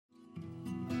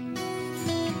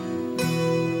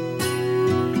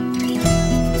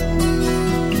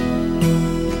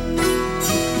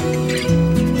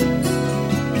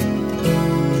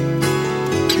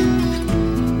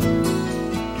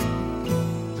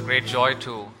great joy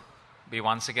to be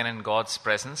once again in God's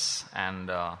presence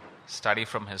and study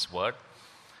from His Word.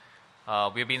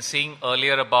 We've been seeing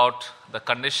earlier about the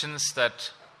conditions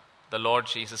that the Lord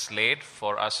Jesus laid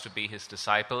for us to be His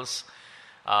disciples.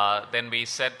 Then we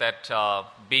said that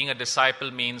being a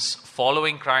disciple means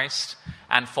following Christ,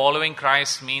 and following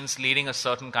Christ means leading a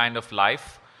certain kind of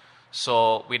life.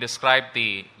 So we described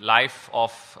the life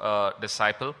of a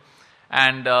disciple.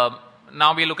 And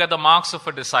now we look at the marks of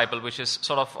a disciple, which is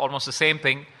sort of almost the same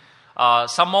thing.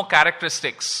 Some more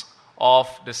characteristics of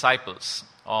disciples,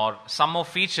 or some more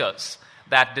features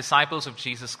that disciples of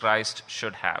Jesus Christ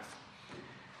should have.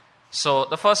 So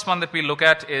the first one that we look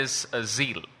at is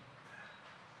zeal.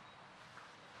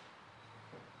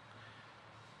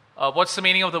 What's the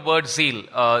meaning of the word zeal?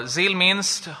 Zeal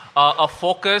means a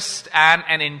focused and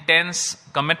an intense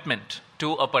commitment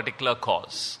to a particular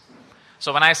cause.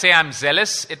 So when I say I'm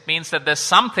zealous, it means that there's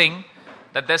something,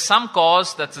 that there's some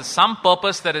cause, that there's some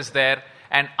purpose that is there,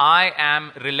 and I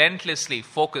am relentlessly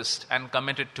focused and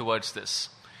committed towards this.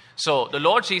 So the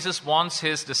Lord Jesus wants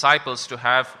His disciples to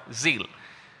have zeal.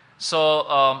 So,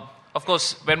 of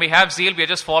course, when we have zeal, we are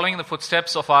just following the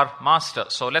footsteps of our Master.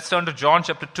 So let's turn to John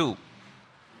chapter 2.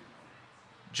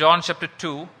 John chapter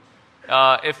 2,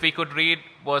 if we could read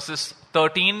verses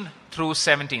 13 through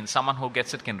 17. Someone who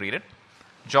gets it can read it.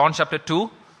 John chapter 2,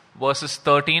 verses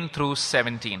 13 through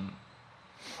 17.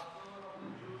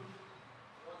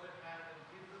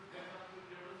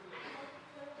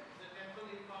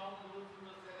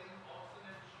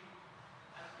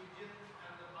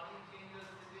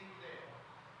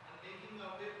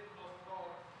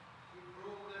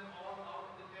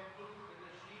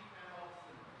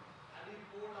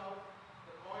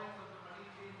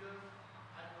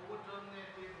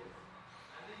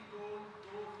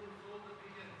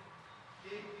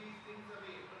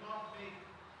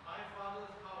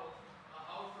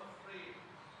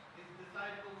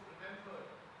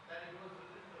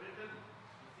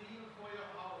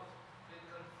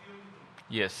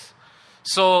 Yes.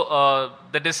 So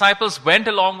the disciples went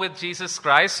along with Jesus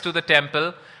Christ to the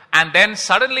temple, and then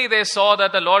suddenly they saw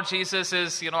that the Lord Jesus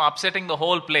is, upsetting the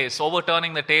whole place,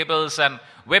 overturning the tables and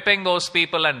whipping those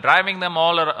people and driving them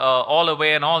all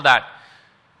away and all that.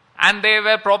 And they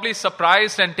were probably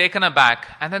surprised and taken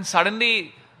aback. And then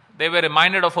suddenly they were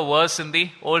reminded of a verse in the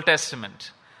Old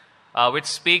Testament, which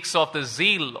speaks of the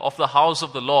zeal of the house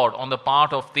of the Lord on the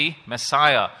part of the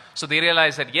Messiah. So they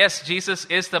realize that yes, Jesus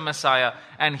is the Messiah,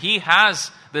 and He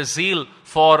has the zeal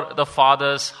for the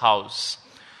Father's house.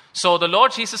 So the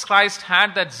Lord Jesus Christ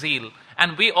had that zeal,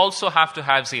 and we also have to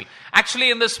have zeal.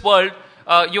 Actually, in this world,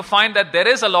 you find that there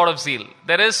is a lot of zeal.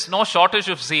 There is no shortage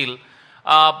of zeal,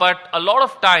 but a lot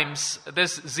of times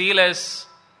this zeal is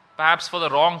perhaps for the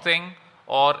wrong thing,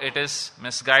 or it is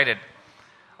misguided.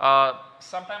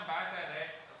 Sometime back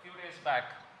a few days back,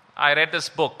 I read this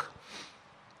book.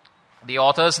 The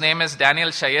author's name is Daniel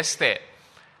Shayeste,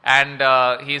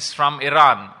 and he's from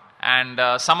Iran.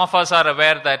 And some of us are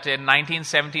aware that in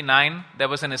 1979, there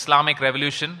was an Islamic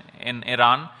revolution in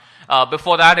Iran.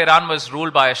 Before that, Iran was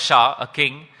ruled by a Shah, a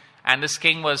king, and this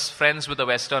king was friends with the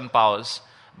Western powers.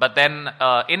 But then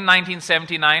in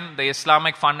 1979, the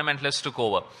Islamic fundamentalists took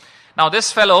over. Now,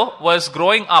 this fellow was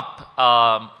growing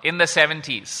up in the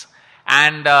 70s.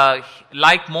 And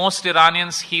like most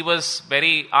Iranians, he was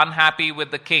very unhappy with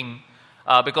the king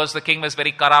because the king was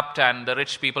very corrupt and the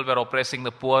rich people were oppressing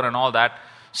the poor and all that.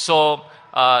 So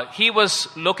he was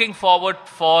looking forward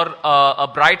for a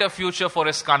brighter future for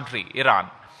his country, Iran.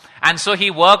 And so he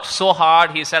worked so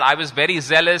hard. He said, I was very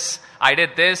zealous. I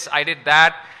did this, I did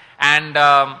that. And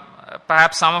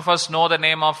perhaps some of us know the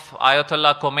name of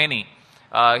Ayatollah Khomeini.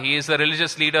 He is the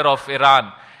religious leader of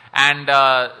Iran. And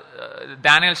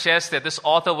Daniel Shayeste, this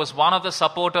author, was one of the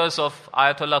supporters of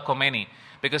Ayatollah Khomeini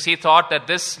because he thought that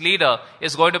this leader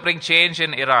is going to bring change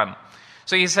in Iran.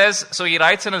 So he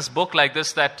writes in his book like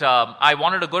this, that I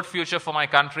wanted a good future for my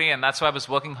country, and that's why I was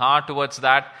working hard towards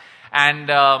that. And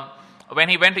when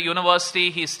he went to university,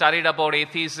 he studied about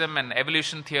atheism and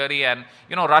evolution theory, and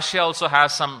Russia also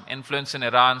has some influence in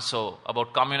Iran, so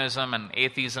about communism and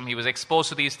atheism, he was exposed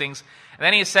to these things. And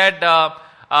then he said,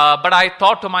 but I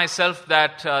thought to myself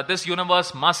that this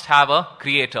universe must have a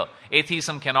creator.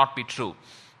 Atheism cannot be true.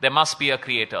 There must be a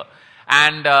creator.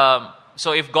 And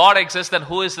so if God exists, then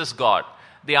who is this God?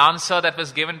 The answer that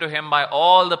was given to him by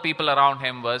all the people around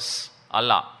him was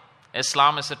Allah.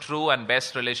 Islam is a true and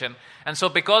best religion. And so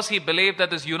because he believed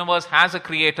that this universe has a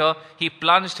creator, he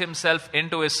plunged himself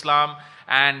into Islam,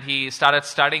 and he started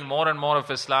studying more and more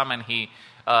of Islam, and he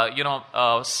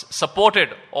supported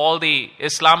all the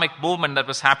Islamic movement that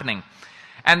was happening.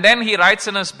 And then he writes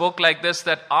in his book like this,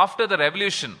 that after the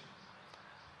revolution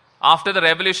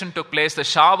took place, the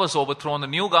Shah was overthrown, the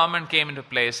new government came into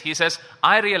place. He says,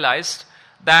 I realized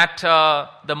that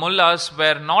the mullahs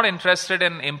were not interested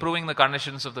in improving the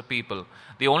conditions of the people.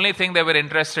 The only thing they were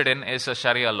interested in is a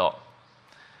Sharia law.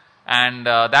 And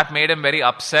that made him very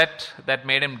upset, that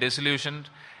made him disillusioned.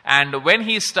 And when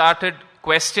he started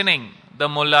questioning the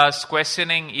mullahs,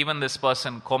 questioning even this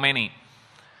person, Khomeini,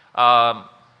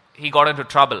 he got into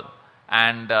trouble.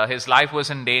 And his life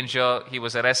was in danger. He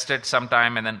was arrested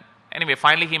sometime. And then, anyway,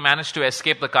 finally he managed to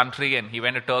escape the country and he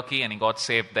went to Turkey and he got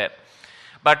saved there.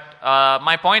 But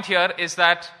my point here is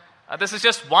that this is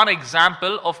just one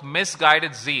example of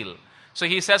misguided zeal. So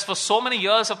he says, for so many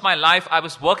years of my life, I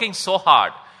was working so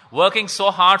hard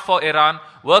for Iran,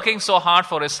 working so hard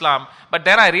for Islam, but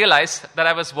then I realized that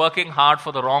I was working hard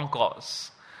for the wrong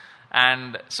cause.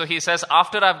 And so he says,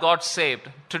 after I've got saved,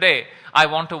 today I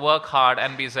want to work hard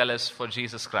and be zealous for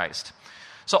Jesus Christ.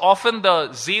 So often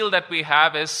the zeal that we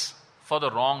have is for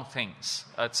the wrong things.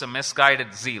 It's a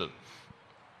misguided zeal.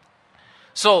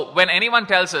 So when anyone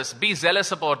tells us, be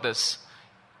zealous about this,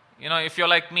 if you're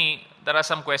like me, there are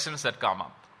some questions that come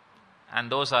up.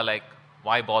 And those are like,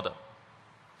 why bother?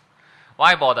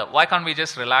 Why bother? Why can't we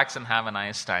just relax and have a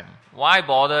nice time? Why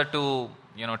bother to,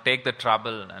 take the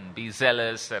trouble and be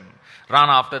zealous and run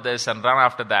after this and run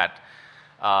after that?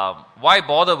 Why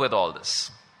bother with all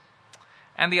this?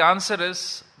 And the answer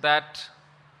is that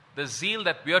the zeal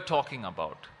that we are talking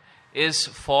about is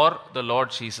for the Lord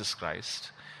Jesus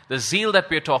Christ. The zeal that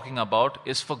we are talking about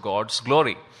is for God's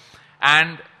glory.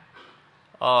 And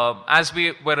as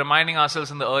we were reminding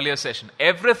ourselves in the earlier session,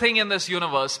 everything in this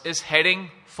universe is heading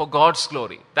for God's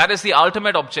glory. That is the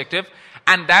ultimate objective,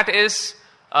 and that is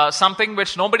something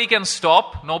which nobody can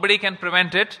stop, nobody can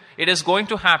prevent it. It is going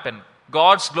to happen.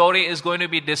 God's glory is going to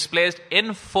be displayed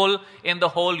in full in the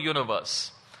whole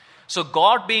universe. So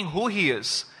God being who He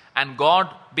is, and God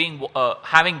being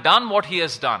having done what He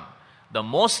has done, the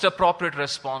most appropriate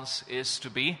response is to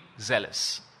be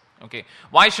zealous. Okay,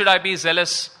 why should I be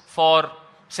zealous for,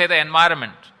 say, the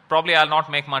environment? Probably I'll not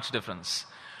make much difference.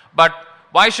 But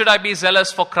why should I be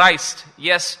zealous for Christ?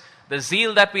 Yes, the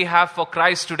zeal that we have for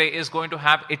Christ today is going to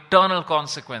have eternal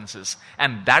consequences.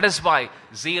 And that is why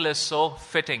zeal is so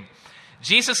fitting.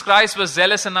 Jesus Christ was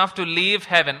zealous enough to leave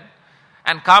heaven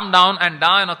and come down and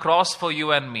die on a cross for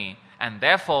you and me. And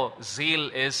therefore, zeal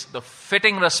is the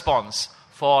fitting response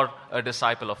for a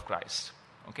disciple of Christ.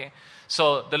 Okay?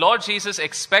 So the Lord Jesus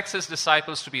expects His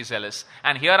disciples to be zealous.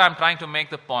 And here I'm trying to make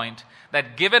the point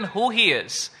that given who He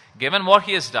is, given what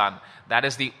He has done, that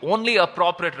is the only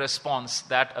appropriate response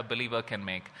that a believer can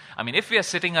make. I mean, if we are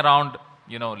sitting around,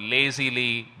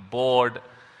 lazily, bored,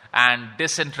 and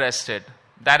disinterested,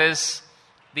 that is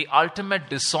the ultimate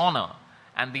dishonor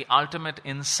and the ultimate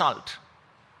insult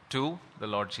to the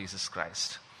Lord Jesus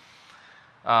Christ.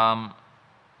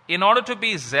 In order to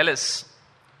be zealous,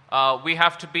 we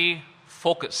have to be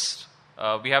focused.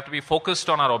 We have to be focused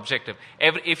on our objective.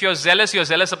 If you're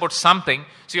zealous about something,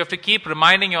 so you have to keep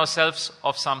reminding yourselves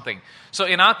of something. So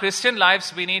in our Christian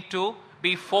lives, we need to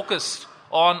be focused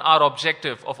on our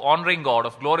objective of honoring God,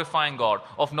 of glorifying God,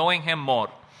 of knowing Him more.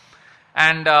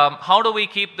 And how do we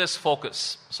keep this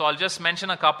focus? So I'll just mention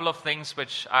a couple of things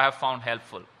which I have found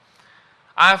helpful.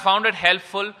 I have found it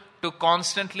helpful to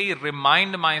constantly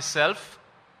remind myself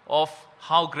of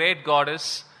how great God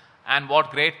is and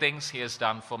what great things He has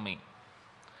done for me.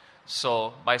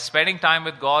 So by spending time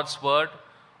with God's Word,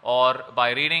 or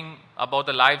by reading about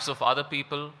the lives of other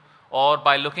people, or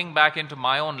by looking back into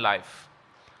my own life,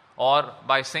 or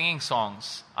by singing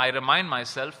songs, I remind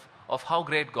myself of how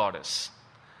great God is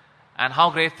and how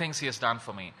great things He has done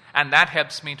for me. And that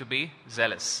helps me to be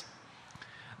zealous.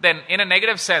 Then in a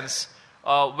negative sense,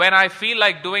 when I feel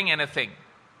like doing anything,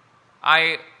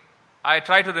 I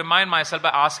try to remind myself by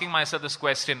asking myself this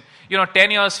question,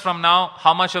 10 years from now,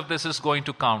 how much of this is going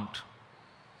to count?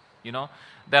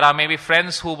 There are maybe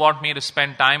friends who want me to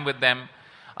spend time with them.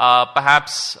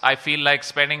 Perhaps I feel like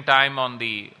spending time on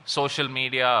the social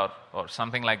media or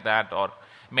something like that, or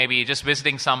maybe just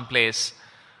visiting some place.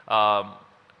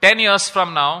 10 years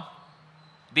from now,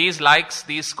 these likes,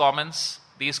 these comments,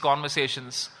 these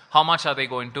conversations, how much are they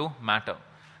going to matter?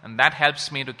 And that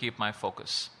helps me to keep my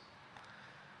focus.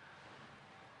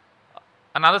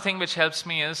 Another thing which helps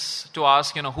me is to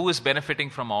ask, who is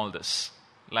benefiting from all this?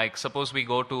 Like, suppose we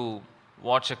go to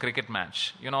watch a cricket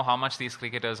match. How much these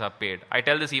cricketers are paid. I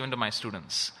tell this even to my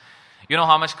students.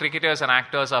 How much cricketers and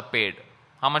actors are paid.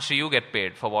 How much do you get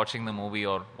paid for watching the movie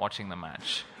or watching the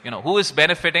match? Who is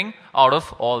benefiting out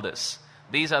of all this?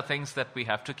 These are things that we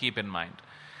have to keep in mind.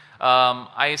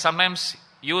 I sometimes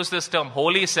use this term,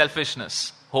 holy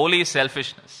selfishness. Holy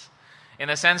selfishness. In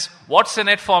a sense, what's in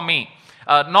it for me?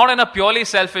 Not in a purely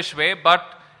selfish way, but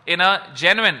in a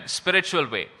genuine spiritual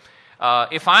way.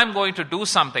 If I'm going to do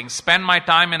something, spend my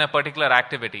time in a particular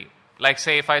activity, like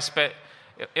say if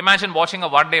imagine watching a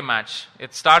one-day match.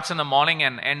 It starts in the morning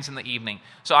and ends in the evening.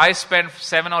 So I spend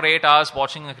 7 or 8 hours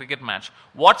watching a cricket match.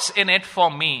 What's in it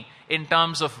for me in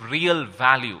terms of real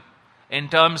value? In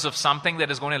terms of something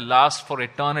that is going to last for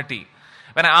eternity?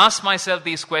 When I ask myself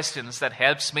these questions, that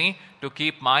helps me to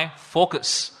keep my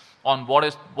focus on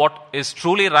what is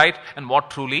truly right and what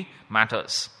truly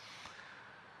matters.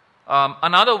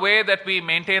 Another way that we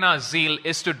maintain our zeal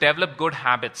is to develop good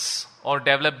habits or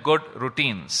develop good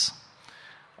routines.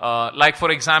 Like for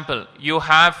example, you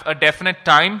have a definite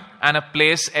time and a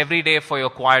place every day for your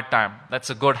quiet time. That's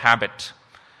a good habit.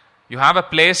 You have a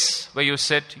place where you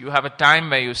sit, you have a time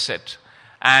where you sit,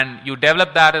 and you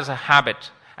develop that as a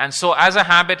habit. And so as a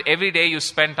habit, every day you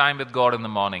spend time with God in the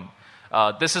morning.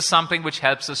 This is something which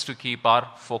helps us to keep our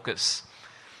focus.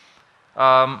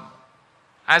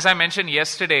 As I mentioned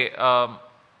yesterday,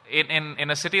 in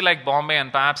a city like Bombay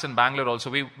and perhaps in Bangalore also,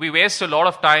 we waste a lot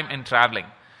of time in traveling.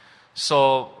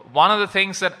 So one of the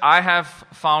things that I have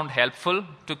found helpful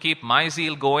to keep my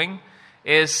zeal going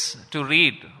is to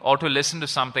read or to listen to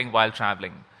something while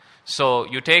traveling. So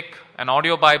you take an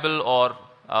audio Bible or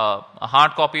a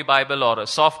hard copy Bible or a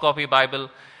soft copy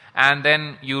Bible, and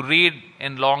then you read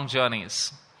in long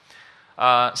journeys.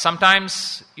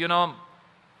 Sometimes,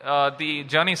 the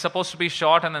journey is supposed to be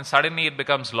short and then suddenly it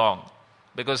becomes long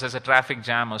because there's a traffic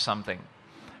jam or something.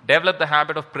 Develop the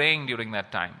habit of praying during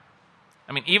that time.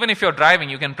 I mean, even if you're driving,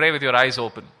 you can pray with your eyes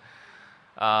open.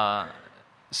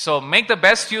 So make the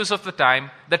best use of the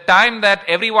time. The time that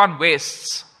everyone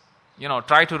wastes,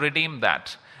 try to redeem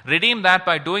that. Redeem that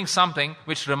by doing something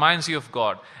which reminds you of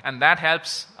God. And that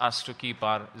helps us to keep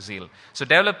our zeal. So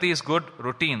develop these good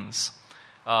routines,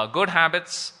 good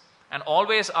habits, and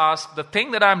always ask the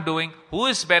thing that I'm doing, who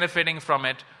is benefiting from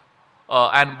it,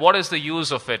 and what is the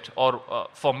use of it? Or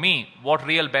for me, what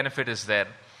real benefit is there?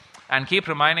 And keep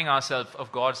reminding ourselves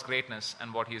of God's greatness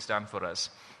and what He's done for us.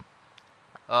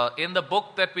 In the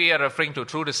book that we are referring to,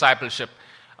 True Discipleship,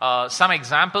 some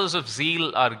examples of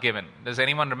zeal are given. Does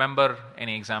anyone remember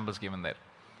any examples given there?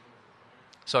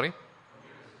 Sorry?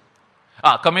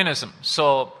 Communism.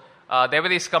 So there were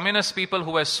these communist people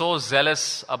who were so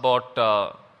zealous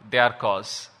about their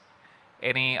cause.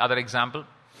 Any other example?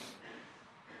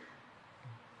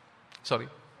 Sorry?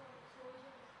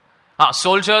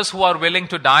 Soldiers who are willing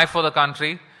to die for the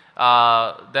country. There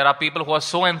are people who are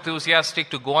so enthusiastic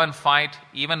to go and fight,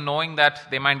 even knowing that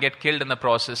they might get killed in the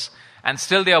process, and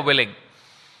still they are willing.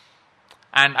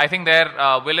 And I think there,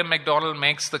 William MacDonald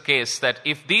makes the case that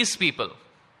if these people,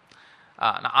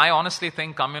 I honestly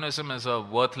think communism is a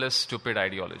worthless, stupid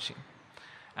ideology.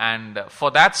 And for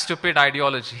that stupid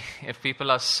ideology, if people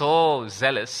are so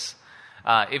zealous,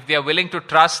 if they are willing to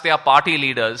trust their party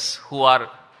leaders who are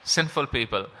sinful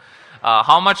people,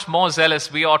 how much more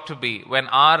zealous we ought to be when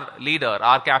our leader,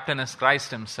 our captain is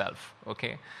Christ Himself.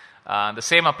 Okay? The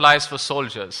same applies for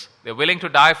soldiers. They're willing to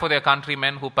die for their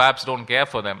countrymen who perhaps don't care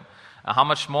for them. How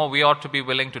much more we ought to be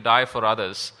willing to die for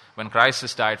others when Christ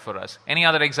has died for us. Any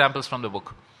other examples from the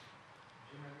book?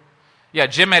 Yeah,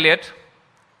 Jim Elliot.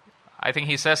 I think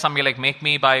he says something like, make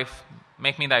me thy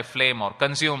flame, or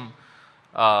consume,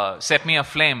 set me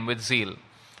aflame with zeal.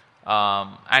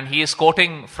 And he is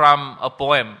quoting from a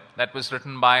poem that was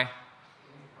written by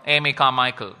Amy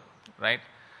Carmichael, right?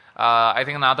 I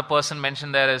think another person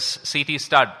mentioned there is C.T.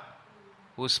 Studd,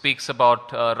 who speaks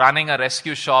about running a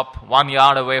rescue shop 1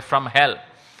 yard away from hell.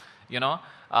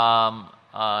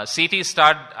 C.T.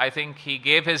 Studd, I think he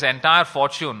gave his entire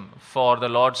fortune for the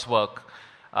Lord's work.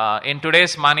 In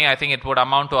today's money, I think it would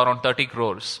amount to around 30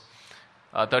 crores.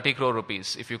 30 crore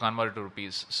rupees, if you convert it to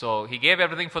rupees. So he gave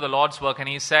everything for the Lord's work, and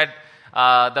he said,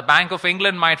 the Bank of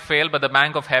England might fail, but the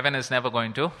Bank of Heaven is never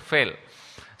going to fail.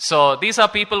 So these are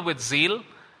people with zeal,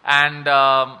 and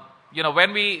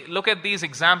when we look at these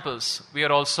examples, we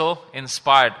are also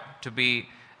inspired to be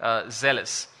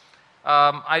zealous.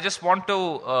 I just want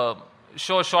to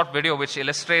show a short video which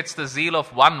illustrates the zeal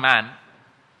of one man.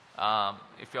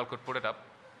 If you all could put it up.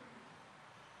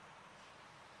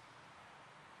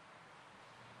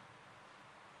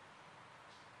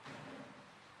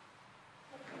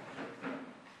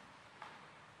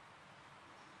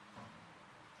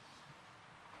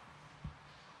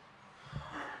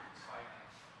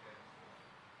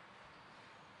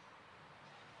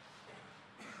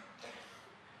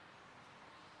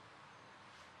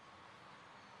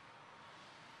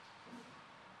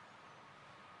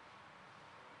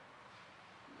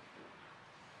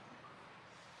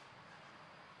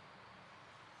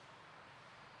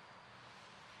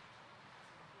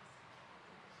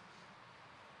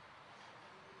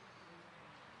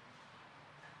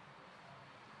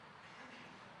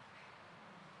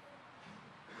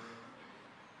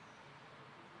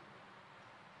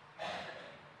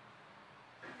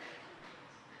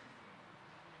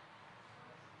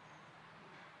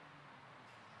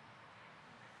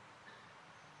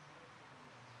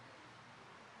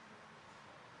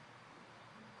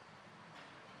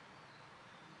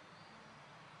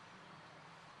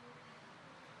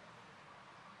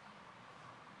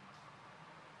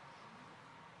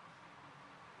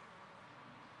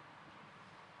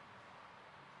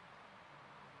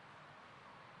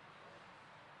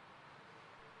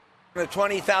 The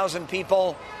 20,000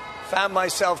 people, found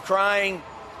myself crying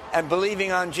and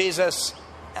believing on Jesus.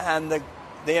 And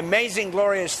the amazing,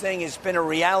 glorious thing has been a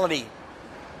reality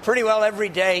pretty well every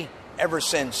day ever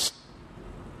since.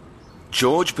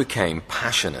 George became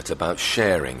passionate about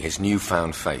sharing his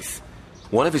newfound faith.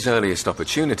 One of his earliest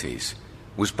opportunities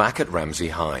was back at Ramsey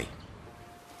High.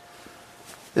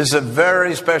 This is a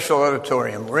very special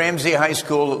auditorium. Ramsey High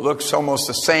School, it looks almost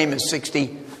the same as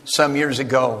 60 some years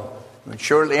ago. And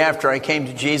shortly after I came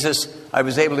to Jesus, I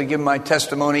was able to give my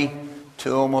testimony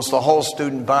to almost the whole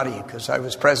student body because I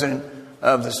was president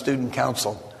of the student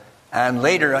council. And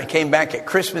later I came back at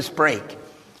Christmas break.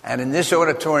 And in this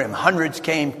auditorium, hundreds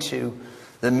came to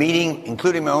the meeting,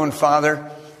 including my own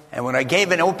father. And when I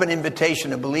gave an open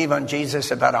invitation to believe on Jesus,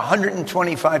 about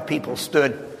 125 people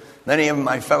stood, many of them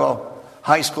my fellow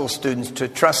high school students, to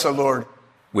trust the Lord.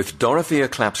 With Dorothea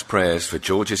Clapp's prayers for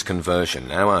George's conversion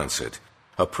now answered,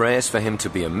 her prayers for him to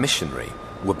be a missionary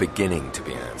were beginning to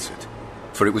be answered.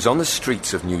 For it was on the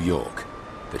streets of New York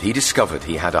that he discovered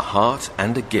he had a heart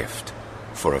and a gift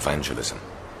for evangelism.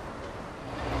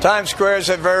 Times Square is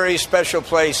a very special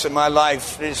place in my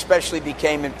life. It especially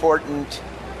became important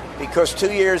because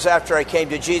 2 years after I came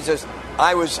to Jesus,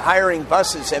 I was hiring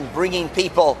buses and bringing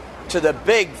people to the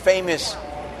big, famous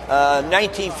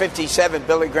 1957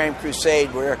 Billy Graham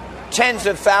Crusade where tens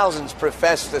of thousands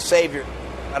professed the Savior.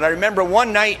 And I remember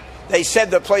one night they said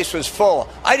the place was full.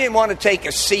 I didn't want to take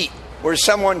a seat where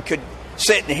someone could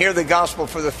sit and hear the gospel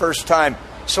for the first time.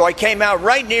 So I came out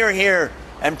right near here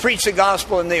and preached the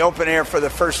gospel in the open air for the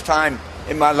first time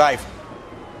in my life.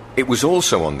 It was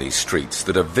also on these streets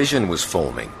that a vision was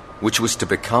forming, which was to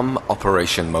become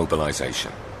Operation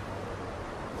Mobilization.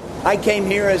 I came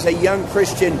here as a young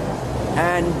Christian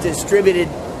and distributed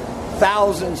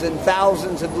thousands and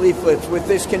thousands of leaflets with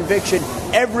this conviction: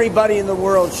 everybody in the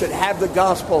world should have the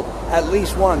gospel at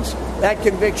least once. That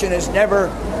conviction has never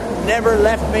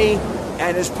left me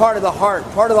and is part of the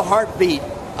heartbeat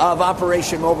of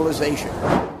Operation Mobilization.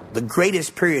 The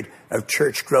greatest period of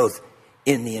church growth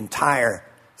in the entire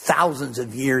thousands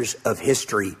of years of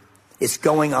history is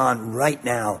going on right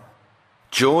now.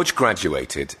 George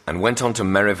graduated and went on to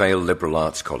Merivale Liberal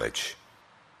Arts College.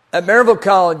 At Merivale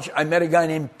College, I met a guy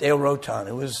named Dale Roton,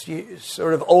 who was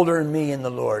sort of older than me in the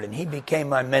Lord, and he became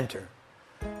my mentor.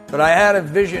 But I had a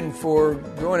vision for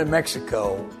going to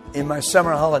Mexico in my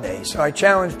summer holiday, so I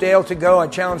challenged Dale to go. I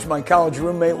challenged my college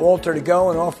roommate Walter to go,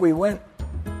 and off we went.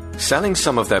 Selling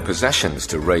some of their possessions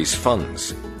to raise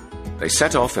funds, they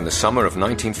set off in the summer of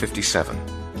 1957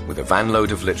 with a van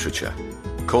load of literature,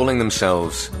 calling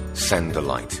themselves Send the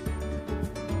Light.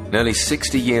 Nearly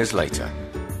 60 years later,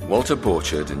 Walter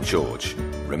Borchard and George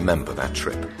remember that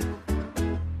trip.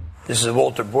 This is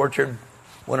Walter Borchard,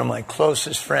 one of my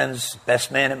closest friends,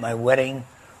 best man at my wedding,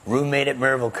 roommate at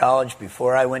Merivale College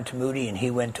before I went to Moody and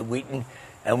he went to Wheaton.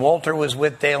 And Walter was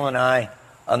with Dale and I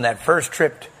on that first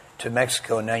trip to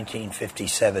Mexico in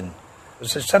 1957.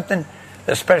 Was there something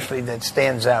especially that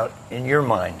stands out in your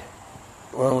mind?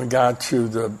 When we got to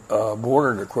the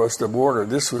border, to cross the border,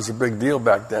 this was a big deal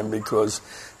back then because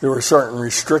there were certain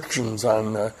restrictions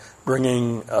on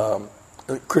bringing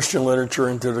Christian literature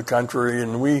into the country,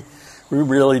 and we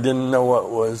really didn't know what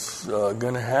was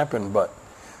going to happen. But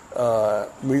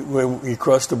we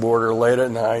crossed the border late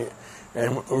at night,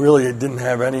 and really it didn't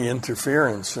have any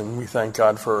interference, and we thank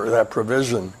God for that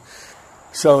provision.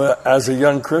 So as a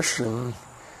young Christian,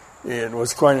 it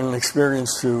was quite an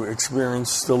experience to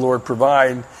experience the Lord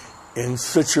provide in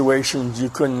situations you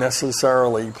couldn't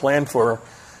necessarily plan for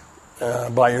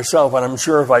by yourself. And I'm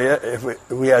sure if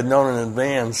we had known in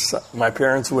advance, my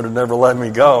parents would have never let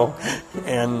me go.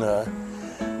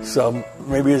 And so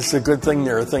maybe it's a good thing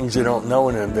there are things you don't know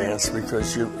in advance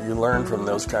because you learn from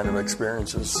those kind of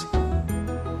experiences.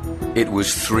 It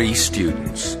was 3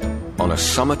 students on a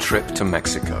summer trip to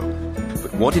Mexico.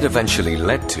 But what it eventually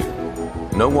led to,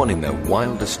 no one in their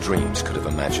wildest dreams could have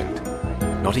imagined.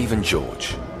 Not even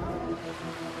George.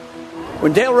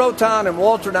 When Dale Roton and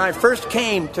Walter and I first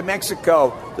came to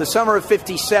Mexico, the summer of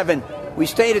 57, we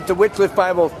stayed at the Wycliffe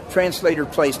Bible Translator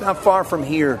Place, not far from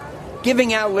here,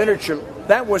 giving out literature.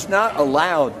 That was not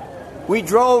allowed. We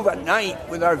drove at night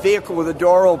with our vehicle with the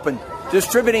door open,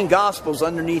 distributing gospels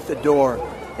underneath the door.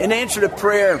 In answer to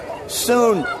prayer,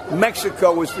 soon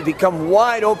Mexico was to become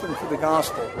wide open for the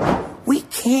gospel. We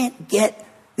can't get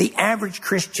the average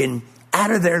Christian out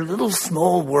of their little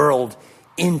small world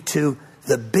into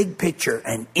the big picture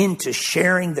and into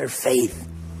sharing their faith.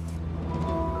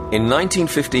 In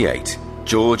 1958,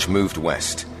 George moved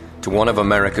west to one of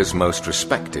America's most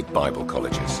respected Bible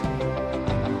colleges.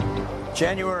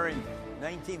 January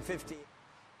 1958.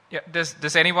 Yeah.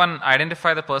 Does anyone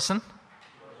identify the person?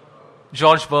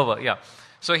 George Berber, yeah.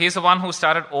 So he's the one who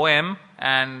started OM,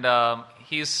 and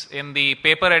he's in the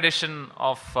paper edition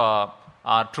of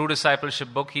our True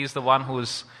Discipleship book. He's the one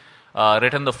who's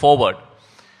written the foreword.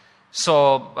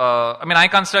 So, I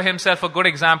consider himself a good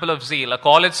example of zeal. A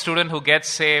college student who gets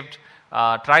saved,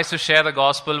 tries to share the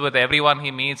gospel with everyone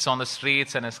he meets on the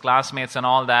streets and his classmates and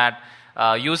all that,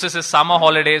 uses his summer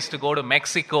holidays to go to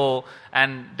Mexico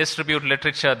and distribute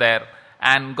literature there.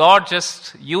 And God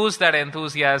just used that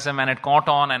enthusiasm, and it caught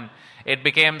on, and it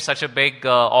became such a big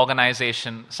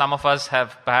organization. Some of us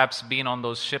have perhaps been on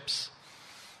those ships.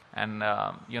 And,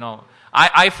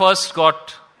 I first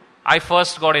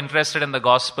got interested in the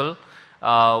gospel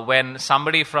when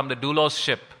somebody from the Doulos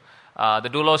ship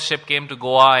came to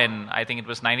Goa in, I think it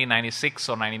was 1996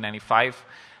 or 1995,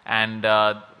 and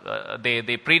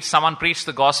someone preached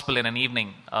the gospel in an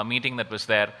evening meeting that was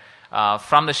there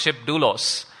from the ship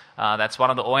Doulos. That's one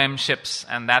of the OM ships,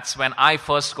 and that's when I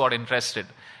first got interested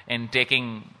in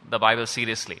taking the Bible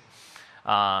seriously.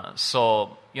 One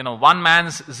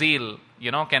man's zeal,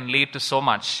 can lead to so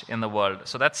much in the world.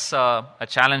 So that's a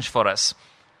challenge for us.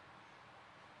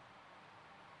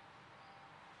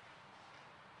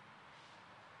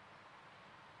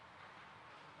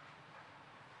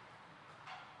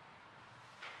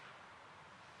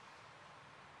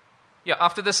 Yeah,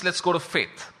 after this, let's go to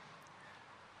faith.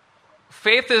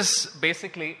 Faith is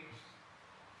basically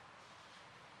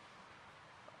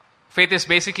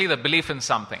the belief in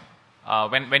something.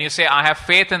 When you say, I have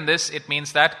faith in this, it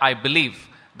means that I believe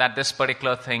that this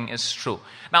particular thing is true.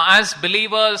 Now, as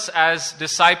believers, as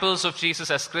disciples of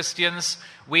Jesus, as Christians,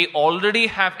 we already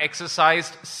have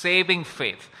exercised saving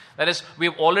faith. That is,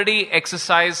 we've already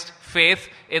exercised faith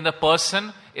in the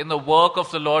person, in the work of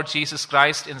the Lord Jesus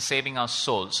Christ in saving our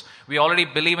souls. We already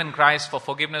believe in Christ for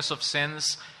forgiveness of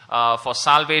sins, for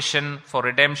salvation, for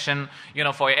redemption,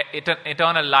 for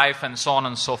eternal life, and so on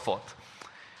and so forth.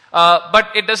 But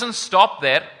it doesn't stop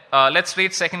there. Let's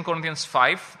read 2 Corinthians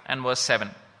 5 and verse 7.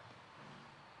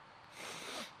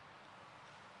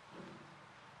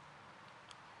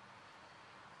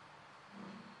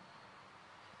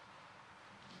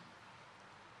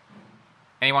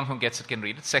 Anyone who gets it can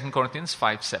read it. 2 Corinthians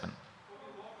 5:7.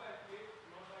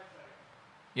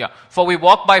 Yeah, for we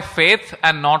walk by faith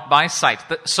and not by sight.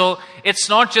 So it's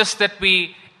not just that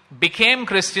we became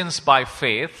Christians by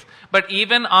faith, but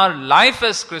even our life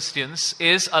as Christians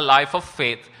is a life of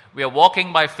faith. We are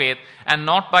walking by faith and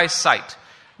not by sight.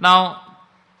 Now,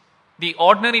 the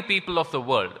ordinary people of the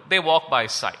world, they walk by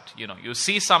sight. You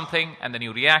see something and then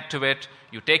you react to it.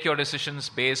 You take your decisions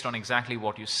based on exactly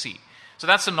what you see. So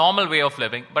that's a normal way of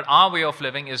living, but our way of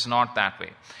living is not that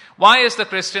way. Why is the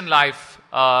Christian life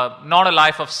not a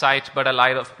life of sight, but a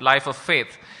life of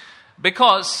faith?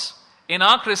 Because in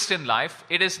our Christian life,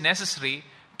 it is necessary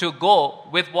to go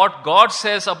with what God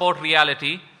says about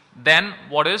reality than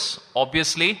what is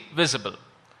obviously visible.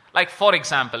 Like, for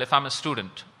example, if I'm a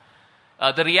student,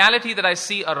 the reality that I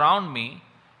see around me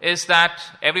is that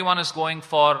everyone is going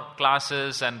for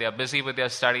classes and they are busy with their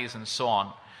studies and so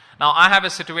on. Now, I have a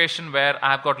situation where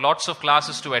I have got lots of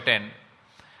classes to attend,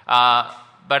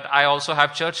 but I also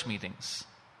have church meetings,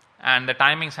 and the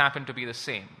timings happen to be the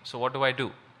same. So what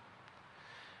do?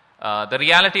 The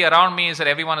reality around me is that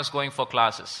everyone is going for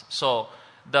classes. So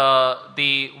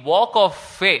the walk of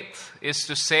faith is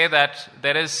to say that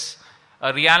there is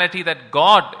a reality that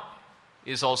God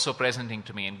is also presenting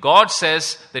to me. And God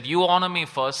says that you honor me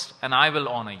first, and I will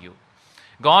honor you.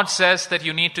 God says that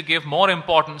you need to give more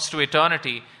importance to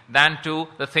eternity than to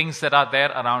the things that are there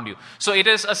around you. So it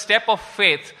is a step of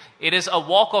faith. It is a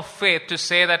walk of faith to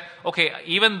say that, okay,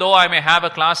 even though I may have a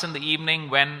class in the evening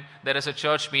when there is a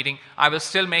church meeting, I will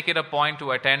still make it a point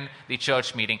to attend the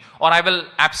church meeting. Or I will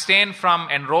abstain from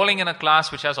enrolling in a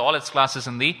class which has all its classes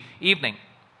in the evening.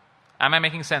 Am I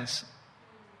making sense?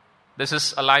 This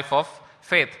is a life of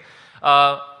faith.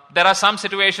 There are some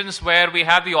situations where we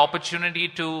have the opportunity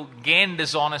to gain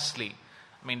dishonestly.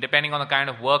 Depending on the kind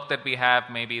of work that we have,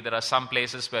 maybe there are some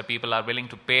places where people are willing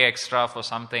to pay extra for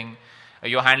something.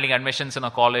 You're handling admissions in a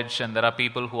college, and there are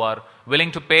people who are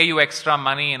willing to pay you extra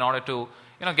money in order to,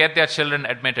 get their children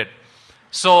admitted.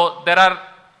 So there are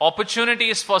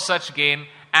opportunities for such gain,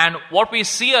 and what we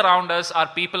see around us are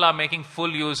people are making full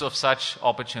use of such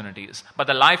opportunities. But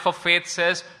the life of faith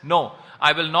says, no,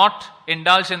 I will not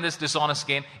indulge in this dishonest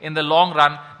gain. In the long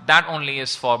run, that only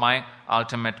is for my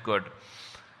ultimate good.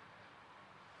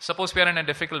 Suppose we are in a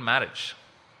difficult marriage.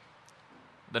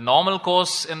 The normal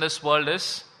course in this world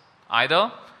is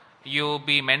either you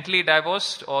be mentally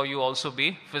divorced or you also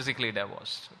be physically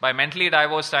divorced. By mentally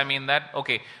divorced, I mean that,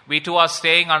 okay, we two are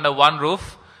staying under one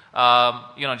roof,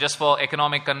 just for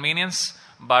economic convenience,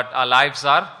 but our lives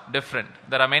are different.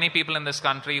 There are many people in this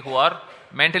country who are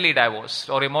mentally divorced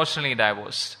or emotionally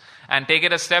divorced. And take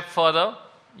it a step further,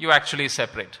 you actually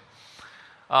separate.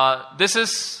 This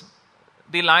is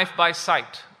the life by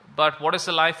sight. But what is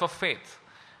the life of faith?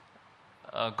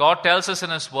 God tells us in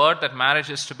His Word that marriage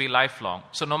is to be lifelong.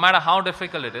 So no matter how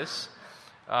difficult it is,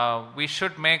 we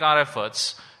should make our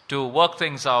efforts to work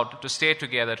things out, to stay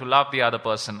together, to love the other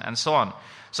person, and so on.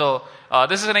 So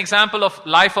this is an example of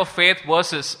life of faith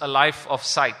versus a life of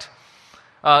sight.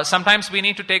 Sometimes we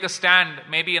need to take a stand,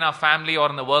 maybe in our family or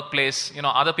in the workplace.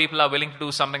 Other people are willing to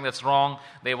do something that's wrong.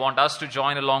 They want us to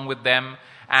join along with them.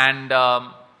 And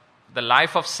the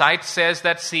life of sight says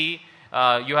that, see,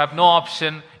 you have no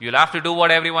option. You'll have to do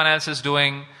what everyone else is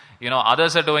doing.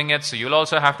 Others are doing it, so you'll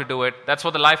also have to do it. That's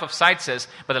what the life of sight says.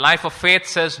 But the life of faith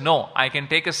says, no, I can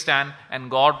take a stand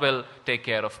and God will take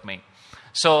care of me.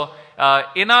 So,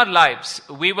 in our lives,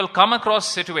 we will come across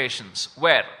situations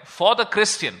where, for the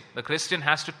Christian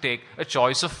has to take a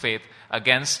choice of faith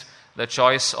against the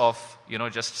choice of,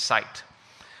 just sight.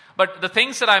 But the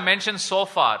things that I mentioned so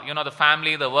far, the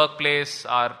family, the workplace,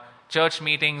 our church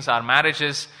meetings, our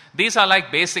marriages, these are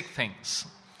like basic things.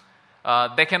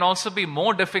 There can also be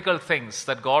more difficult things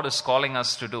that God is calling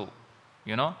us to do.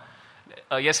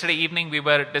 Yesterday evening we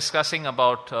were discussing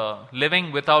about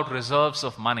living without reserves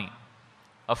of money,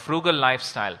 a frugal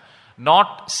lifestyle,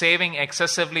 not saving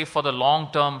excessively for the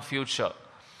long-term future.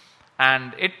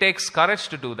 And it takes courage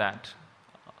to do that.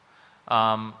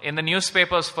 In the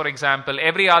newspapers, for example,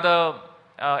 every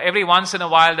once in a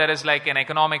while there is like an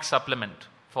economic supplement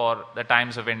for the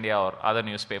Times of India or other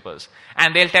newspapers.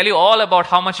 And they'll tell you all about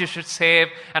how much you should save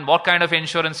and what kind of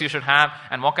insurance you should have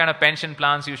and what kind of pension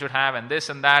plans you should have and this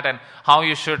and that and how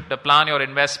you should plan your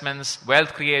investments,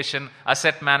 wealth creation,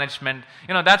 asset management.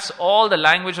 That's all the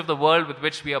language of the world with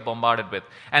which we are bombarded with.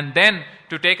 And then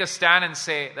to take a stand and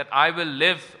say that I will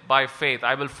live by faith,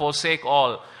 I will forsake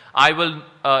all. I will,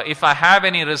 if I have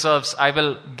any reserves, I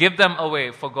will give them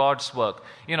away for God's work.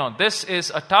 This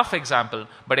is a tough example,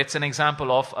 but it's an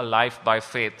example of a life by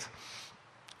faith.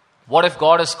 What if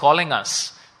God is calling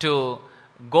us to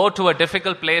go to a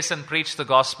difficult place and preach the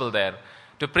gospel there?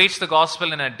 To preach the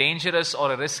gospel in a dangerous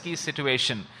or a risky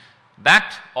situation.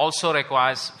 That also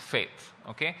requires faith.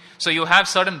 Okay? So you have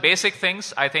certain basic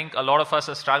things. I think a lot of us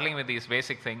are struggling with these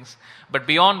basic things. But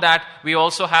beyond that, we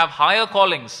also have higher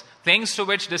callings, things to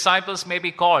which disciples may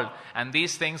be called. And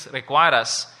these things require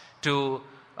us to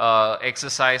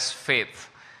exercise faith.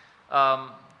 There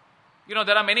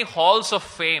are many halls of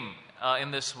fame in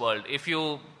this world. If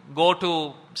you go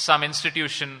to some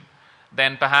institution,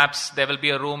 then perhaps there will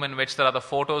be a room in which there are the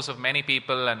photos of many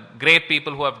people and great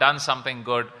people who have done something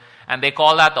good. And they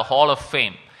call that the Hall of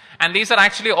Fame. And these are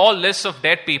actually all lists of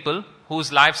dead people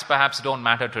whose lives perhaps don't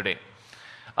matter today.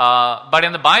 But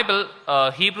in the Bible,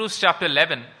 Hebrews chapter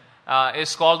 11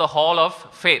 is called the Hall of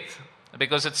Faith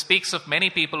because it speaks of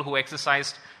many people who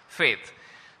exercised faith.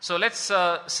 So let's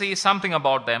see something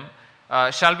about them.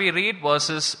 Shall we read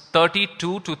verses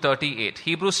 32 to 38?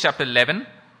 Hebrews chapter 11,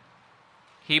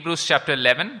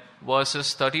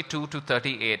 verses 32 to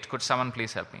 38. Could someone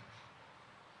please help me?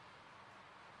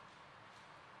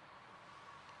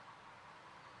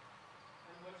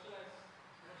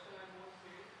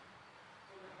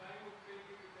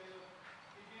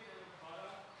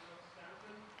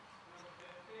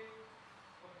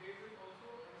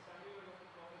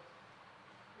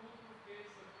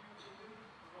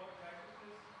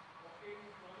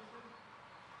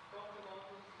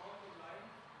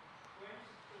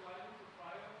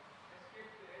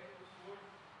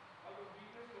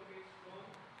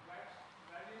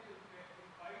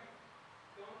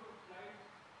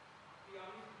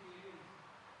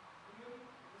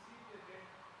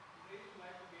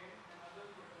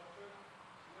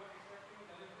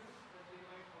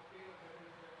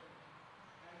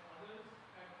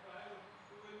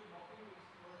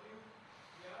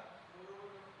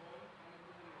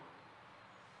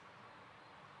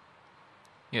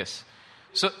 Yes.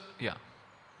 So, yeah.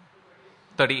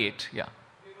 38, yeah.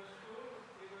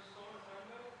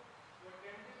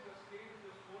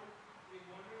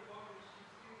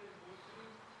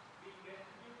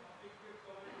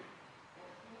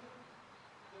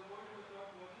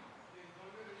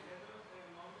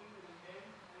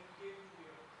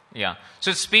 Yeah.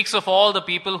 So it speaks of all the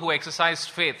people who exercised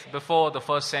faith before the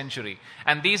first century.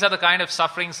 And these are the kind of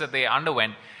sufferings that they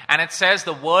underwent. And it says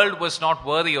the world was not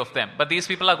worthy of them. But these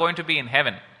people are going to be in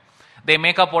heaven. They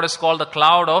make up what is called the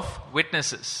cloud of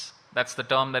witnesses. That's the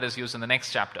term that is used in the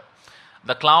next chapter.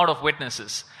 The cloud of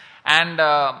witnesses. And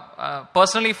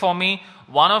personally for me,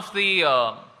 one of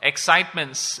the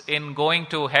excitements in going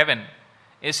to heaven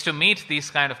is to meet these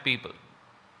kind of people.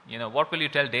 What will you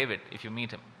tell David if you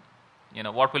meet him?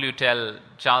 What will you tell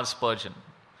Charles Spurgeon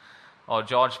or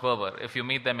George Berber if you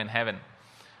meet them in heaven?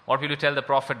 What will you tell the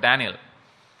prophet Daniel?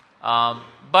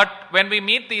 But when we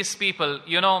meet these people,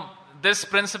 this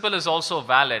principle is also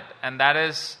valid, and that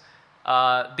is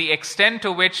the extent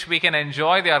to which we can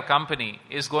enjoy their company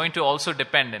is going to also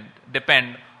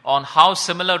depend on how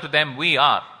similar to them we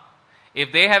are.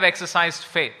 If they have exercised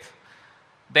faith,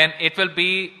 then it will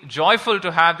be joyful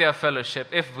to have their fellowship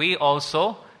if we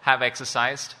also have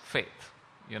exercised faith.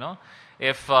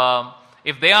 If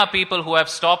they are people who have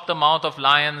stopped the mouth of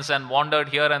lions and wandered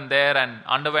here and there and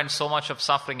underwent so much of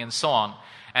suffering and so on,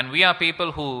 and we are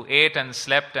people who ate and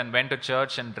slept and went to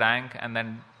church and drank and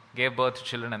then gave birth to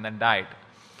children and then died,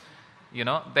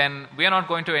 then we are not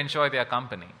going to enjoy their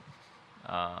company.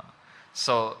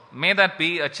 So may that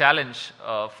be a challenge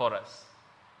for us.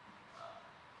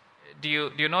 Do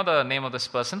you know the name of this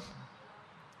person?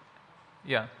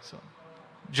 Yeah, so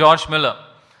George Mueller.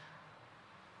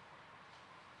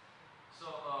 So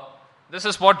this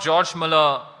is what George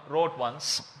Mueller wrote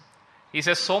once. He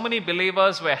says, so many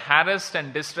believers were harassed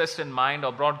and distressed in mind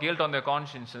or brought guilt on their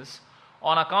consciences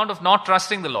on account of not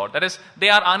trusting the Lord. That is, they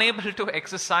are unable to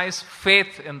exercise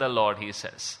faith in the Lord, he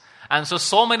says. And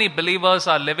so many believers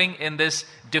are living in this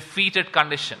defeated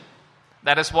condition.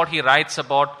 That is what he writes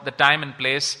about the time and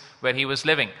place where he was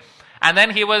living. And then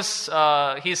he writes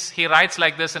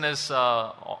like this in his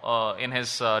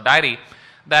diary,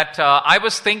 that I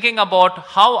was thinking about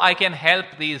how I can help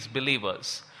these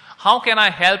believers. How can I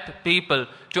help people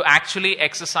to actually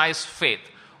exercise faith?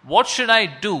 What should I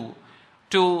do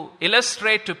to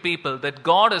illustrate to people that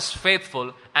God is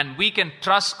faithful and we can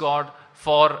trust God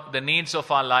for the needs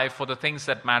of our life, for the things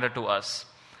that matter to us?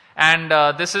 And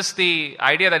this is the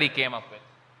idea that he came up with.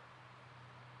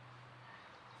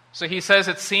 So he says,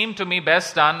 it seemed to me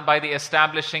best done by the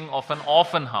establishing of an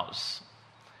orphan house.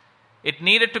 It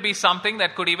needed to be something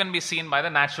that could even be seen by the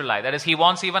natural eye. That is, he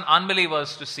wants even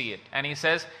unbelievers to see it. And he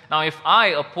says, now if I,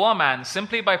 a poor man,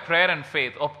 simply by prayer and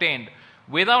faith, obtained,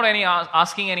 without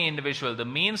asking any individual, the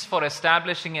means for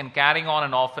establishing and carrying on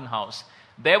an orphan house,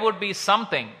 there would be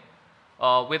something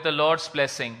with the Lord's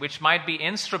blessing which might be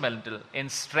instrumental in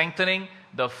strengthening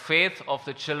the faith of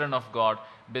the children of God,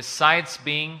 besides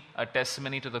being a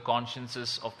testimony to the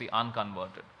consciences of the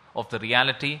unconverted, of the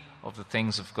reality of the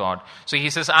things of God. So he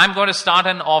says, I'm going to start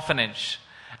an orphanage.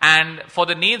 And for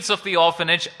the needs of the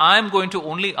orphanage, I'm going to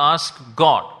only ask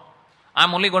God.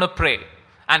 I'm only going to pray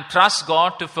and trust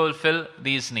God to fulfill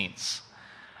these needs.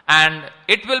 And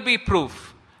it will be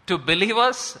proof to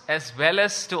believers as well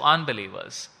as to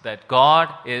unbelievers that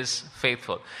God is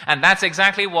faithful. And that's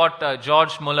exactly what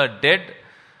George Mueller did.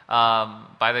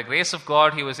 By the grace of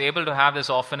God, he was able to have this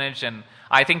orphanage, and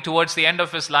I think towards the end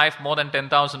of his life, more than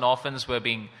 10,000 orphans were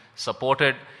being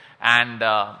supported. And,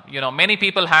 many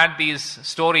people had these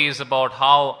stories about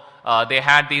how they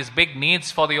had these big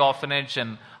needs for the orphanage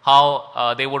and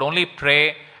how they would only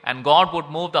pray and God would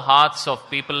move the hearts of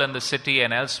people in the city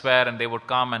and elsewhere, and they would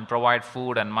come and provide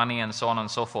food and money and so on and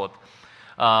so forth.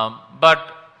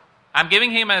 But I'm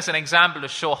giving him as an example to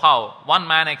show how one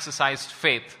man exercised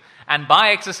faith, and by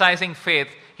exercising faith,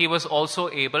 he was also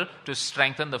able to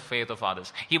strengthen the faith of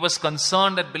others. He was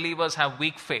concerned that believers have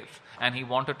weak faith, and he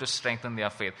wanted to strengthen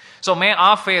their faith. So may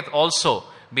our faith also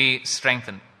be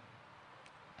strengthened.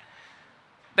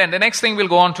 Then the next thing we'll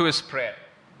go on to is prayer.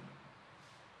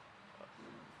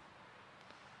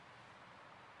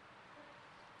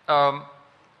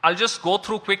 I'll just go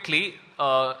through quickly.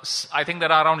 I think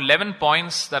there are around 11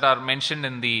 points that are mentioned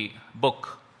in the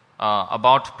book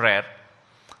about prayer.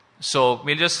 So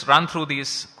we'll just run through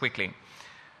these quickly.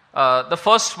 The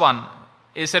first one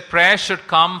is that prayer should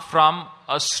come from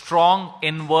a strong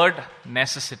inward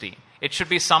necessity. It should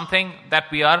be something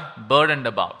that we are burdened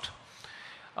about.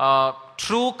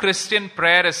 True Christian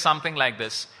prayer is something like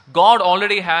this. God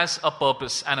already has a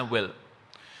purpose and a will.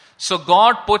 So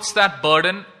God puts that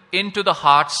burden into the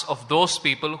hearts of those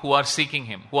people who are seeking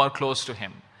Him, who are close to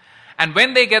Him. And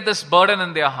when they get this burden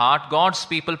in their heart, God's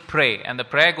people pray, and the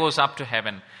prayer goes up to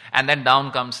heaven, and then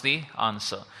down comes the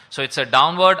answer. So it's a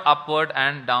downward, upward,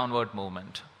 and downward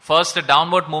movement. First, a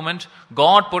downward movement,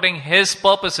 God putting His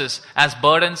purposes as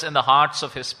burdens in the hearts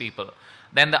of His people.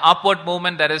 Then the upward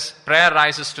movement, that is, prayer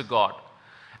rises to God.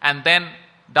 And then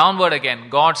downward again,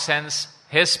 God sends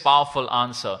His powerful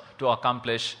answer to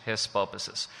accomplish His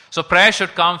purposes. So prayer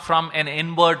should come from an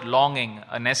inward longing,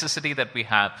 a necessity that we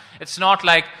have. It's not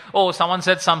like, oh, someone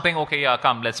said something, okay, yeah,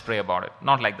 come, let's pray about it.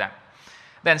 Not like that.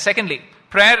 Then secondly,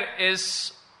 prayer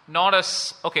is not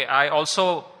as... Okay, I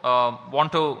also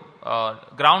want to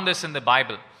ground this in the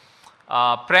Bible.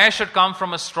 Prayer should come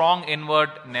from a strong inward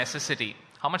necessity.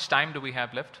 How much time do we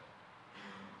have left?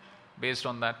 Based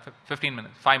on that, 15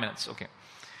 minutes, 5 minutes, okay.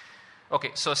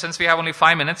 Okay, so since we have only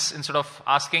 5 minutes, instead of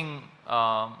asking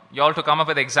you all to come up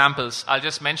with examples, I'll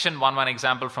just mention one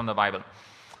example from the Bible.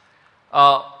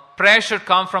 Prayer should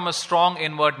come from a strong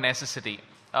inward necessity.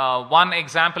 One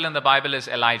example in the Bible is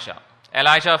Elijah.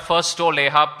 Elijah first told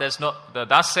Ahab,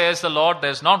 thus says the Lord,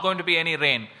 there's not going to be any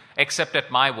rain except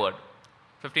at my word.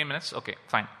 15 minutes? Okay,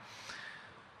 fine.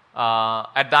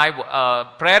 At thy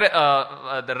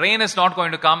the rain is not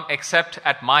going to come except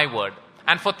at my word.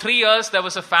 And for 3 years there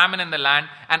was a famine in the land.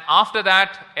 And after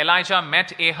that, Elijah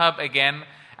met Ahab again.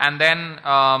 And then,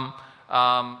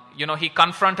 he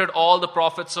confronted all the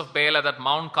prophets of Baal at that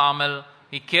Mount Carmel.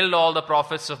 He killed all the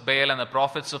prophets of Baal and the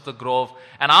prophets of the grove.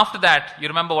 And after that, you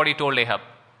remember what he told Ahab?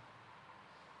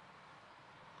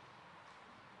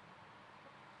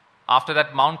 After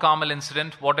that Mount Carmel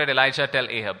incident, what did Elijah tell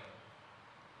Ahab?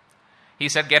 He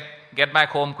said, get back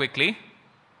home quickly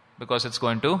because it's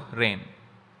going to rain.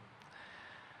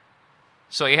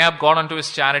 So Ahab got onto his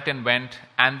chariot and went.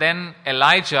 And then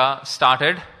Elijah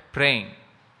started praying.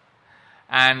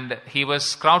 And he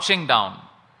was crouching down,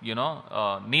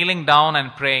 kneeling down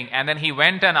and praying. And then he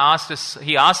went and asked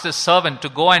his servant to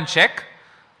go and check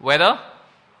whether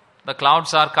the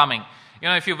clouds are coming.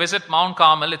 If you visit Mount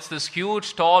Carmel, it's this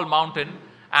huge, tall mountain.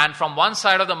 And from one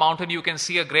side of the mountain, you can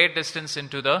see a great distance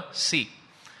into the sea.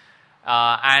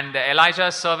 And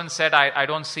Elijah's servant said, I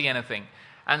don't see anything.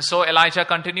 And so Elijah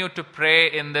continued to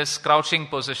pray in this crouching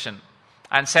position.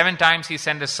 And 7 times he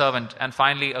sent his servant, and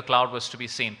finally a cloud was to be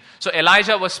seen. So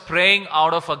Elijah was praying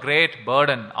out of a great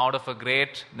burden, out of a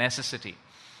great necessity.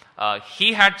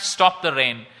 He had stopped the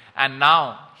rain, and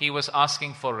now he was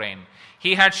asking for rain.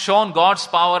 He had shown God's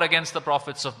power against the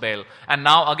prophets of Baal. And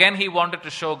now again he wanted to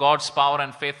show God's power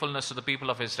and faithfulness to the people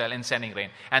of Israel in sending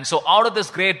rain. And so out of this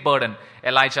great burden,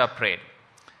 Elijah prayed.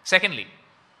 Secondly,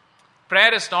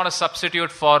 prayer is not a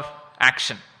substitute for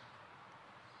action.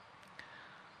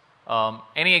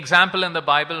 Any example in the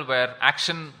Bible where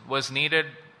action was needed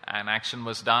and action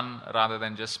was done rather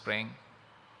than just praying?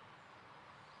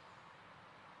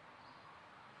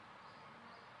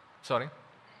 Sorry?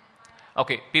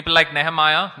 Okay, people like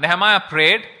Nehemiah. Nehemiah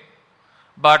prayed,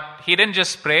 but he didn't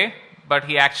just pray, but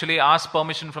he actually asked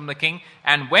permission from the king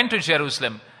and went to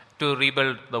Jerusalem to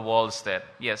rebuild the walls there.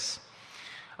 Yes.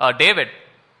 David,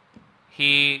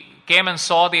 he came and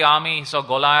saw the army. He saw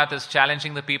Goliath is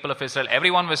challenging the people of Israel.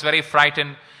 Everyone was very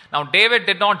frightened. Now, David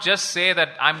did not just say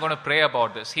that I'm going to pray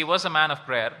about this. He was a man of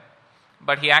prayer,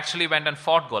 but he actually went and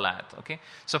fought Goliath. Okay,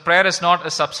 so prayer is not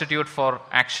a substitute for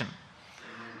action.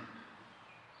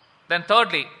 Then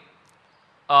thirdly,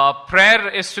 prayer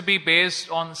is to be based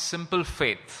on simple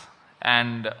faith.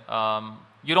 And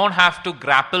you don't have to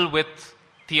grapple with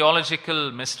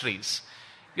theological mysteries.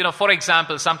 For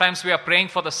example, sometimes we are praying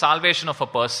for the salvation of a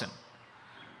person.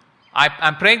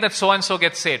 I'm praying that so-and-so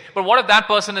gets saved. But what if that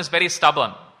person is very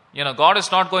stubborn? God is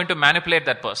not going to manipulate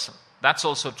that person. That's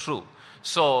also true.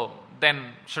 So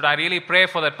then, should I really pray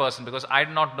for that person? Because I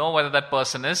do not know whether that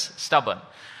person is stubborn.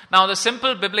 Now, the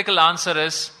simple biblical answer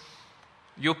is,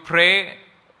 you pray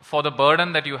for the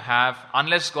burden that you have,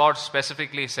 unless God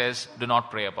specifically says, do not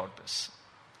pray about this.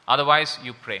 Otherwise,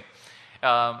 you pray.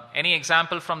 Any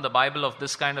example from the Bible of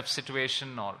this kind of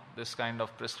situation or this kind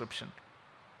of prescription?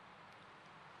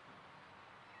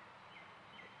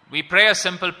 We pray a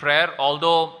simple prayer,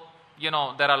 although, there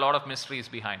are a lot of mysteries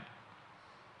behind.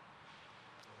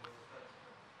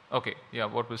 Okay, yeah,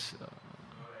 what was...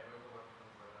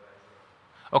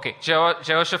 Okay,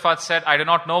 Jehoshaphat said, I do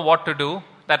not know what to do.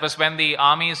 That was when the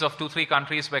armies of 2-3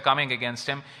 countries were coming against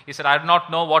him. He said, I do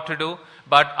not know what to do,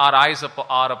 but our eyes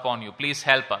are upon you. Please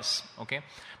help us. Okay,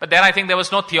 but then I think there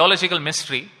was no theological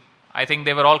mystery. I think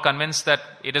they were all convinced that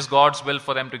it is God's will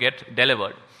for them to get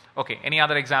delivered. Okay, any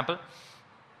other example?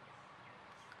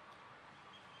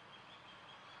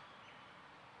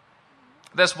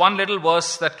 There's one little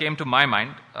verse that came to my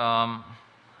mind.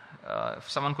 If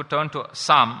someone could turn to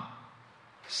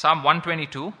Psalm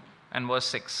 122 and verse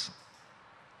 6.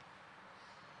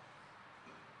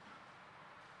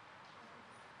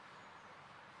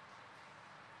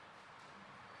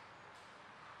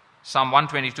 Psalm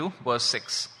 122 verse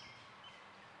 6.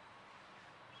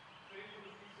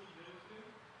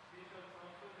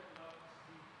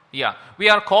 Yeah, we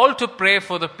are called to pray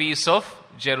for the peace of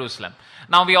Jerusalem.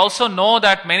 Now we also know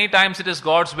that many times it is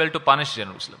God's will to punish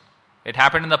Jerusalem. It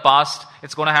happened in the past,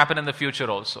 it's going to happen in the future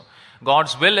also.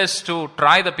 God's will is to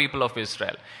try the people of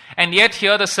Israel. And yet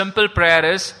here the simple prayer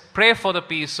is, pray for the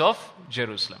peace of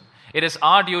Jerusalem. It is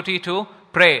our duty to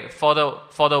pray for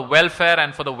the welfare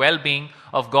and for the well-being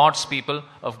of God's people,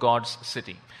 of God's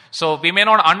city. So we may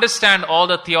not understand all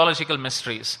the theological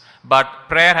mysteries, but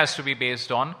prayer has to be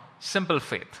based on simple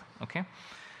faith. Okay.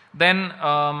 Then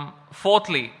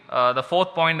fourthly, the fourth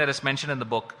point that is mentioned in the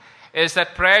book is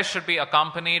that prayer should be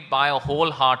accompanied by a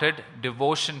wholehearted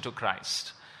devotion to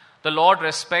Christ. The Lord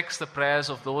respects the prayers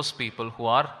of those people who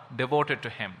are devoted to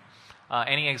Him.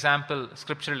 Any example,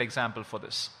 scriptural example for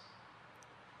this?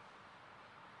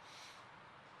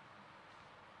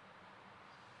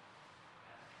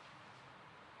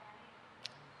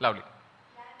 Lovely.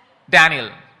 Daniel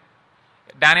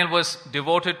was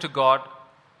devoted to God.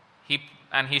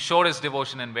 He showed his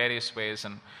devotion in various ways,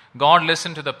 and God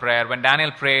listened to the prayer. When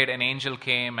Daniel prayed, an angel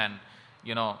came and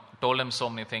told him so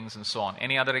many things and so on.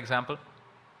 Any other example?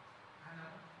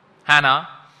 Hannah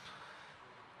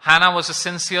was a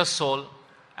sincere soul,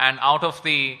 and out of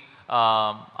the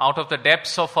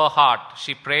depths of her heart,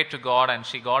 she prayed to God, and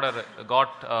she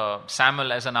got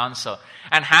Samuel as an answer.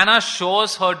 And Hannah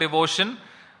shows her devotion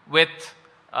with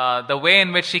the way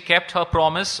in which she kept her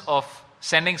promise of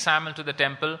sending Samuel to the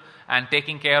temple and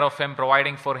taking care of him,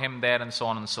 providing for him there, and so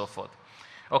on and so forth.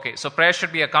 Okay, so prayer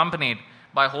should be accompanied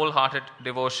by wholehearted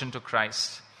devotion to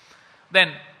Christ.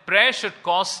 Then, prayer should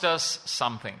cost us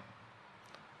something.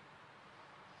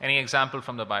 Any example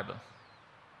from the Bible?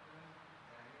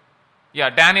 Yeah,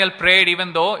 Daniel prayed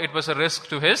even though it was a risk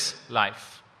to his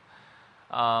life.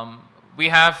 We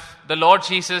have the Lord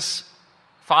Jesus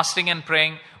fasting and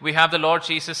praying. We have the Lord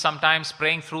Jesus sometimes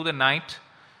praying through the night.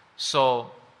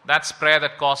 So that's prayer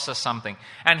that costs us something.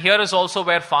 And here is also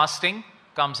where fasting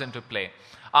comes into play.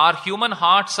 Our human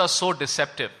hearts are so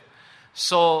deceptive.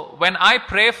 So when I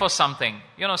pray for something,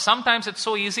 sometimes it's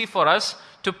so easy for us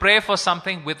to pray for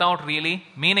something without really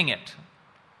meaning it,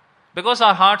 because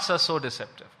our hearts are so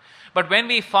deceptive. But when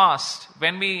we fast,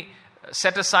 when we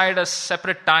set aside a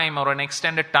separate time or an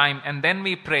extended time and then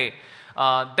we pray,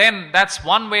 then that's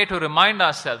one way to remind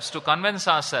ourselves, to convince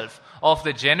ourselves of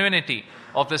the genuinity,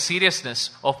 of the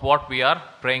seriousness of what we are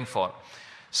praying for.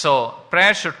 So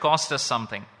prayer should cost us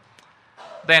something.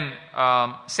 Then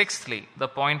sixthly, the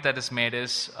point that is made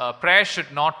is prayer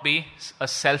should not be a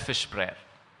selfish prayer.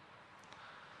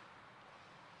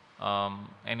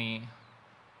 Any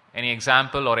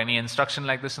example or any instruction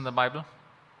like this in the Bible?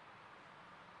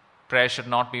 Prayer should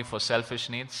not be for selfish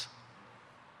needs.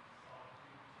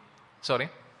 Sorry?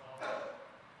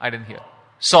 I didn't hear.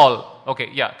 Saul. Okay,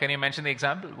 yeah. Can you mention the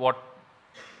example?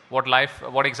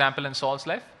 What example in Saul's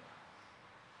life?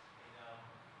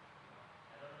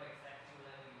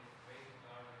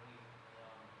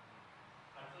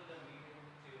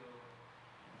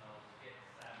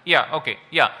 Yeah, okay.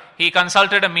 Yeah. He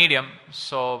consulted a medium,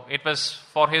 so it was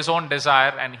for his own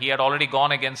desire and he had already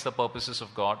gone against the purposes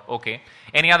of God. Okay.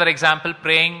 Any other example?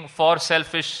 Praying for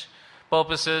selfish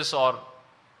purposes or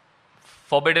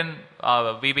forbidden,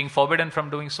 we being forbidden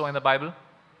from doing so in the Bible?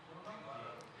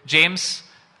 James,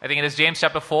 I think it is James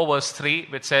chapter 4 verse 3,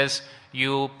 which says,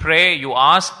 you pray, you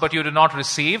ask, but you do not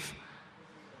receive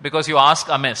because you ask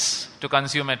amiss to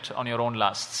consume it on your own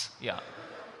lusts. Yeah.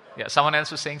 Yeah. Someone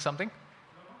else was saying something?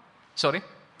 Sorry?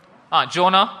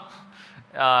 Jonah.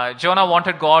 Jonah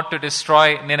wanted God to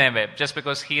destroy Nineveh just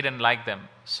because he didn't like them.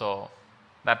 So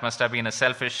that must have been a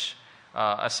selfish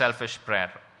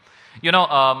prayer.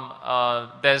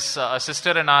 There's a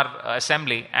sister in our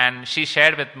assembly, and she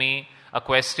shared with me a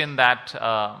question that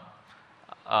a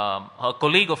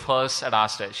colleague of hers had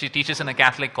asked her. She teaches in a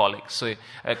Catholic college. So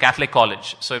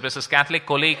it was this Catholic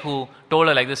colleague who told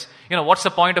her like this, what's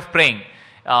the point of praying?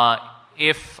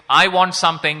 If I want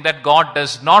something that God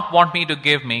does not want me to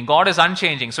give me, God is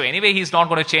unchanging. So anyway, He's not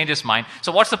going to change His mind.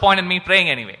 So what's the point in me praying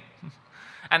anyway?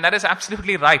 And that is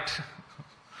absolutely right.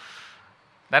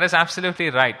 That is absolutely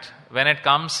right when it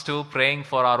comes to praying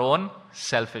for our own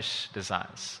selfish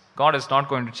desires. God is not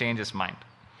going to change His mind.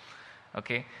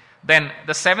 Okay. Then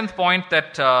the seventh point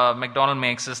that MacDonald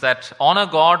makes is that honor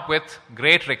God with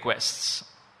great requests.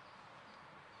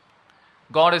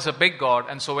 God is a big God,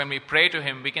 and so when we pray to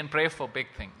Him, we can pray for big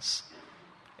things.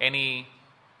 Any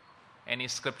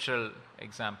scriptural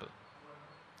example?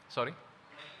 Sorry?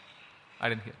 I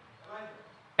didn't hear.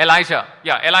 Elijah.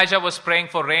 Yeah, Elijah was praying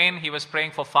for rain. He was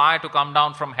praying for fire to come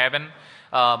down from heaven.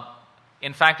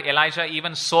 In fact, Elijah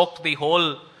even soaked the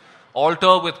whole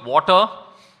altar with water.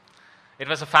 It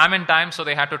was a famine time, so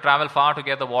they had to travel far to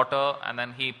get the water, and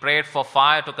then he prayed for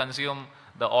fire to consume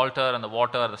the altar and the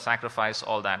water, the sacrifice,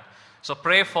 all that. So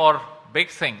pray for big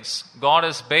things. God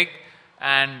is big,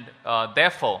 and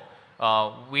therefore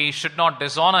we should not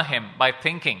dishonor him by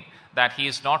thinking that he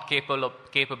is not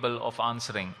capable of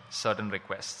answering certain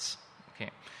requests. Okay.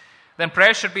 Then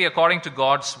prayer should be according to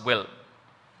God's will.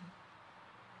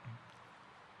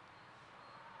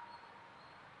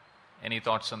 Any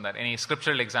thoughts on that? Any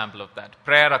scriptural example of that?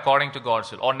 Prayer according to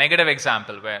God's will, or negative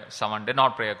example where someone did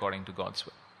not pray according to God's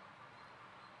will.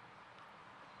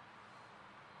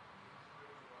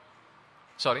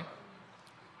 Sorry?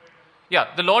 Yeah,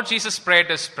 the Lord Jesus prayed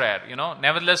this prayer,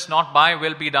 nevertheless not my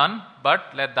will be done, but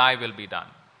let thy will be done.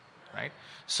 Right?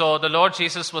 So the Lord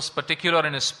Jesus was particular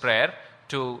in his prayer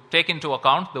to take into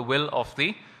account the will of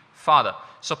the Father.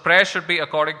 So prayer should be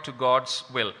according to God's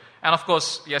will. And of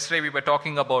course, yesterday we were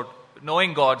talking about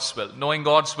knowing God's will. Knowing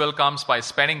God's will comes by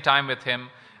spending time with him,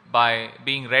 by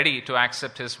being ready to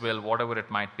accept his will, whatever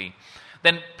it might be.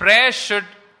 Then prayer should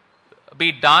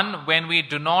be done when we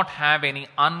do not have any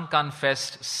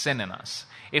unconfessed sin in us.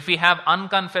 If we have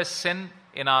unconfessed sin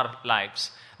in our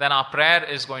lives, then our prayer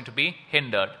is going to be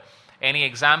hindered. Any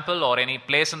example or any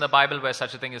place in the Bible where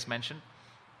such a thing is mentioned?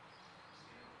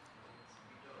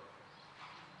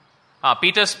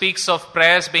 Peter speaks of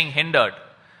prayers being hindered.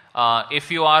 If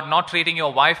you are not treating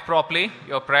your wife properly,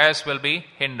 your prayers will be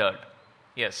hindered.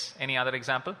 Yes. Any other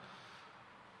example?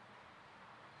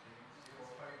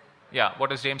 Yeah. What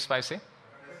does James 5 say?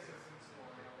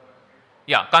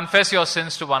 Yeah. Confess your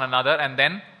sins to one another and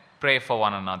then pray for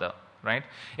one another. Right?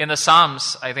 In the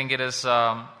Psalms, I think it is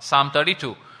Psalm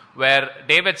 32, where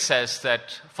David says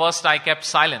that first I kept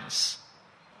silence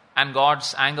and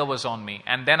God's anger was on me.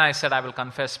 And then I said I will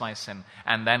confess my sin.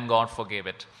 And then God forgave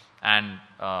it. And,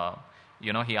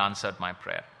 he answered my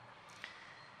prayer.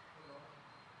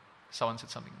 Someone said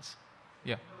something else.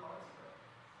 Yeah.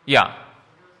 Yeah.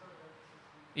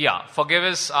 Yeah. Forgive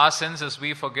us our sins as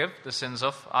we forgive the sins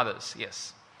of others.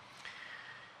 Yes.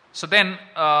 So then,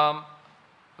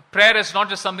 prayer is not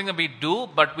just something that we do,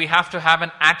 but we have to have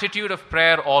an attitude of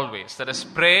prayer always. That is,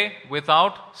 pray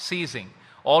without ceasing.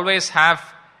 Always have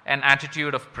an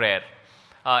attitude of prayer.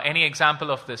 Any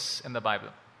example of this in the Bible?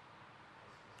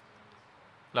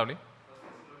 Lovely.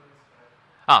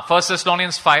 1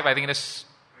 Thessalonians 5, I think it is,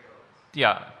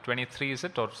 23 is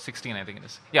it, or 16 I think it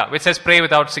is. Yeah, which says pray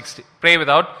without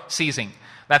ceasing.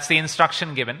 That's the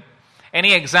instruction given.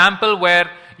 Any example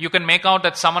where you can make out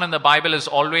that someone in the Bible is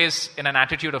always in an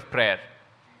attitude of prayer?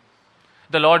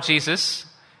 The Lord Jesus,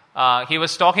 he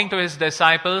was talking to his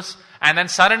disciples, and then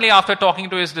suddenly after talking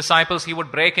to his disciples, he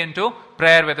would break into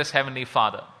prayer with his heavenly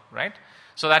Father. Right?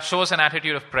 So that shows an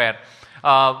attitude of prayer.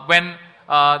 When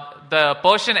the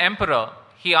Persian emperor,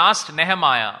 he asked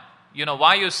Nehemiah,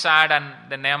 why are you sad? And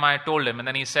then Nehemiah told him, and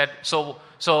then he said, so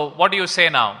what do you say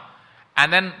now?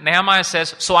 And then Nehemiah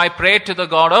says, so I prayed to the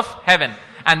God of heaven.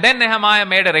 And then Nehemiah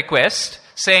made a request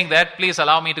saying that, please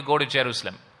allow me to go to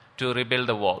Jerusalem to rebuild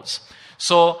the walls.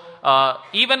 So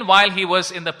even while he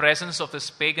was in the presence of this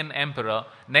pagan emperor,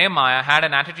 Nehemiah had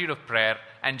an attitude of prayer.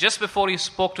 And just before he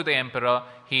spoke to the emperor,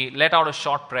 he let out a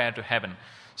short prayer to heaven.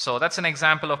 So that's an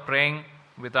example of praying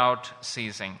without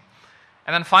ceasing.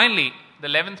 And then finally, the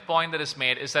 11th point that is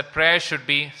made is that prayer should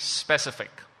be specific.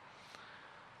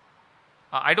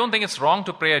 I don't think it's wrong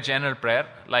to pray a general prayer,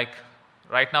 like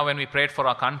right now when we prayed for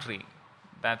our country.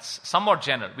 That's somewhat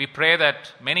general. We pray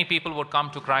that many people would come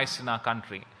to Christ in our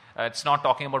country. It's not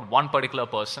talking about one particular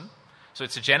person. So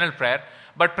it's a general prayer.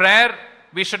 But prayer,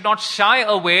 we should not shy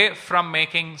away from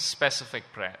making specific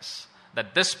prayers.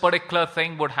 That this particular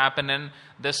thing would happen in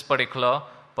this particular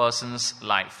person's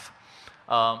life.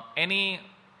 Any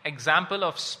example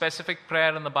of specific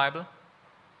prayer in the Bible?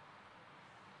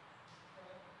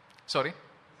 Sorry?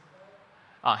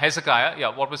 Hezekiah,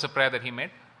 yeah, what was the prayer that he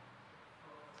made?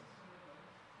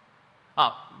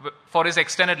 For his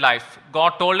extended life.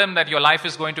 God told him that your life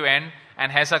is going to end,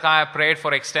 and Hezekiah prayed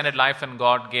for extended life and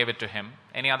God gave it to him.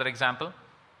 Any other example?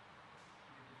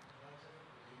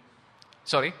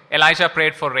 Sorry? Elijah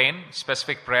prayed for rain,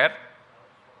 specific prayer.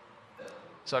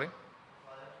 Sorry?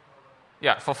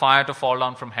 Yeah, for fire to fall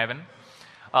down from heaven.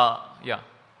 Yeah.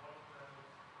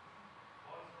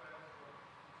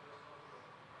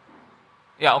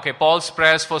 Yeah, okay, Paul's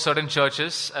prayers for certain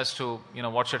churches as to,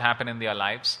 what should happen in their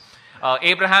lives.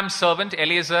 Abraham's servant,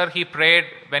 Eliezer, he prayed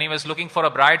when he was looking for a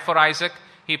bride for Isaac.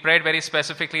 He prayed very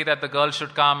specifically that the girl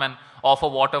should come and offer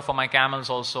water for my camels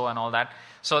also and all that.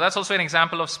 So that's also an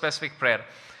example of specific prayer.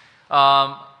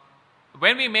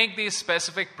 When we make these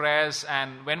specific prayers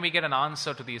and when we get an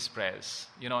answer to these prayers,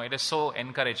 it is so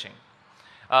encouraging.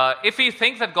 If we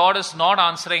think that God is not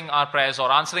answering our prayers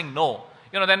or answering no,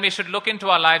 then we should look into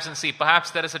our lives and see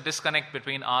perhaps there is a disconnect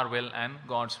between our will and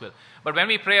God's will. But when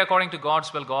we pray according to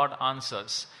God's will, God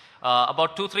answers.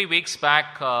 About 2-3 weeks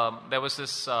back, there was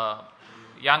this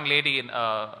young lady,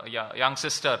 young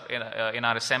sister in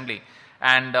our assembly,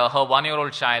 and her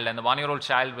 1-year-old child, and the 1-year-old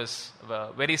child was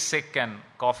very sick and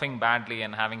coughing badly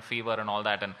and having fever and all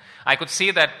that. And I could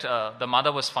see that the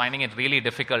mother was finding it really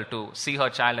difficult to see her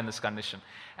child in this condition.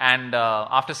 And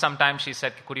after some time, she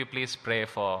said, "Could you please pray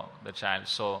for the child?"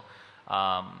 So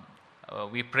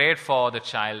we prayed for the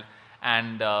child,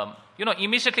 and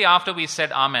immediately after we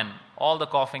said Amen, all the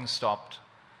coughing stopped.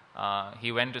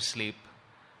 He went to sleep,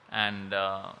 and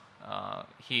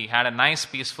he had a nice,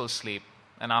 peaceful sleep.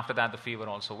 And after that, the fever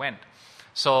also went.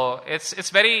 So it's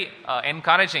very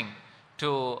encouraging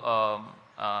to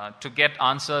get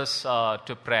answers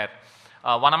to prayer.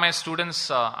 One of my students,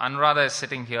 Anuradha, is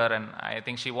sitting here, and I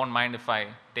think she won't mind if I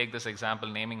take this example,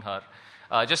 naming her.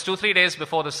 Just 2-3 days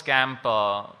before this camp,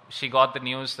 she got the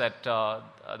news that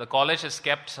the college has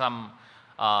kept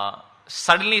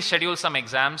suddenly scheduled some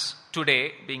exams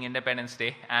today, being Independence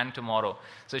Day, and tomorrow.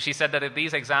 So she said that if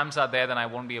these exams are there, then I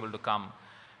won't be able to come.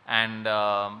 And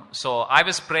so I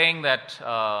was praying that,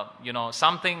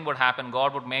 something would happen,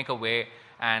 God would make a way,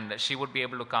 and she would be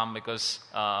able to come, because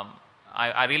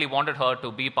I really wanted her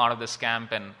to be part of this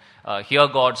camp and hear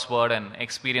God's word and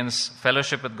experience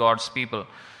fellowship with God's people.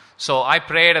 So I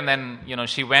prayed, and then,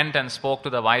 she went and spoke to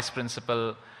the vice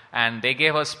principal, and they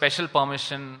gave her special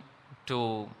permission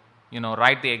to,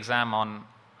 write the exam on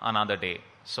another day.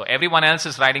 So everyone else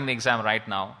is writing the exam right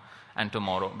now and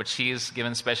tomorrow, but she is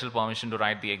given special permission to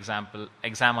write the exam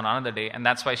on another day, and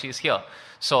that's why she is here.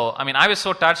 So, I was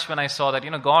so touched when I saw that,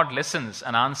 God listens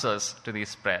and answers to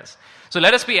these prayers. So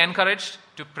let us be encouraged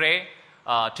to pray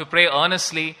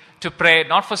earnestly, to pray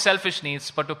not for selfish needs,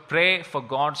 but to pray for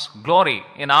God's glory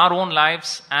in our own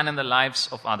lives and in the lives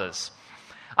of others.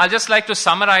 I'll just like to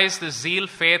summarize this zeal,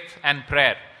 faith, and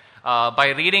prayer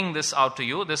by reading this out to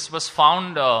you. This was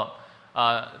found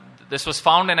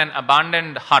in an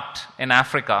abandoned hut in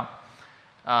Africa.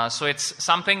 So it's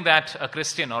something that a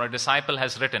Christian or a disciple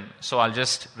has written. So I'll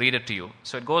just read it to you.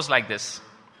 So it goes like this.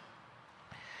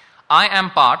 I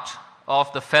am part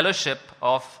of the fellowship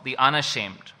of the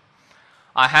unashamed.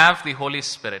 I have the Holy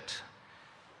Spirit.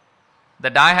 The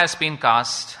die has been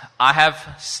cast. I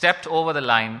have stepped over the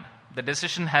line. The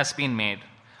decision has been made.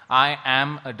 I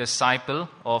am a disciple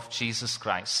of Jesus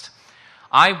Christ.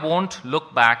 I won't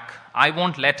look back. I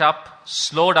won't let up,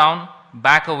 slow down,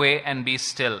 back away, and be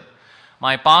still.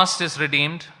 My past is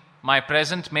redeemed. My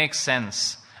present makes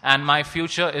sense. And my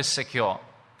future is secure.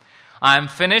 I am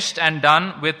finished and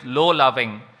done with low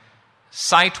loving,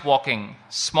 sight walking,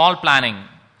 small planning,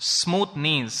 smooth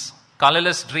knees,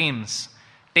 colorless dreams,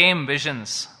 tame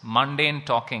visions, mundane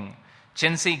talking,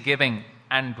 chintzy giving,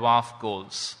 and dwarf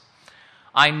goals.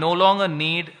 I no longer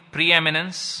need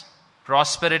preeminence,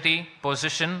 prosperity,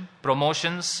 position,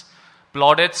 promotions,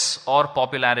 plaudits, or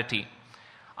popularity.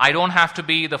 I don't have to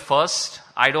be the first.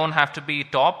 I don't have to be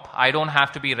top. I don't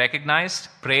have to be recognized,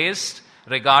 praised,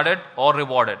 regarded, or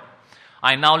rewarded.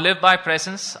 I now live by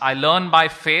presence. I learn by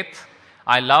faith.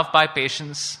 I love by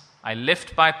patience. I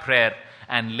lift by prayer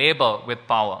and labor with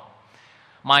power.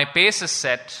 My pace is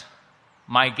set.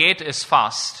 My gait is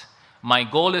fast. My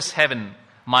goal is heaven.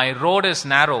 My road is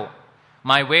narrow.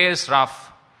 My way is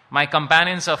rough. My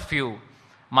companions are few.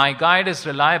 My guide is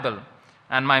reliable.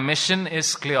 And my mission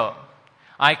is clear.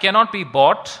 I cannot be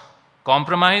bought,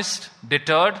 compromised,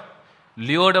 deterred,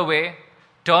 lured away,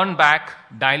 turned back,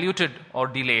 diluted, or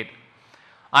delayed.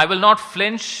 I will not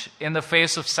flinch in the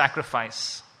face of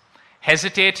sacrifice,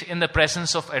 hesitate in the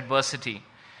presence of adversity,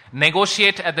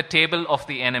 negotiate at the table of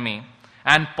the enemy,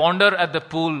 and ponder at the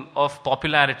pool of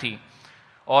popularity,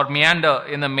 or meander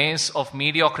in the maze of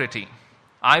mediocrity.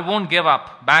 I won't give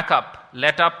up, back up,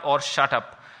 let up, or shut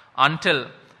up until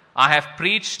I have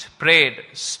preached, prayed,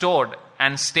 stored,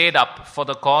 and stayed up for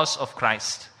the cause of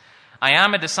Christ. I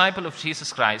am a disciple of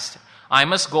Jesus Christ. I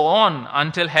must go on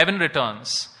until heaven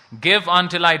returns, give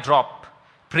until I drop,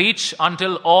 preach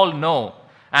until all know,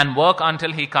 and work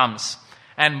until he comes.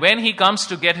 And when he comes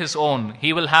to get his own,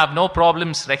 he will have no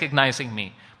problems recognizing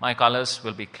me. My colors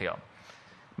will be clear.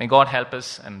 May God help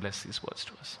us and bless these words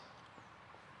to us.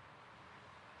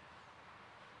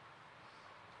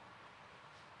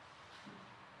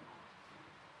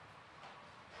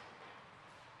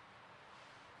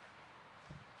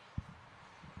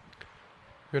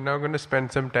 We're now going to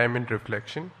spend some time in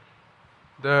reflection.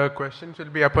 The questions will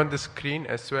be up on the screen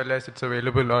as well as it's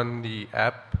available on the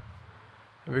app.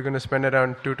 We're going to spend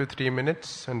around 2 to 3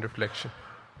 minutes on reflection.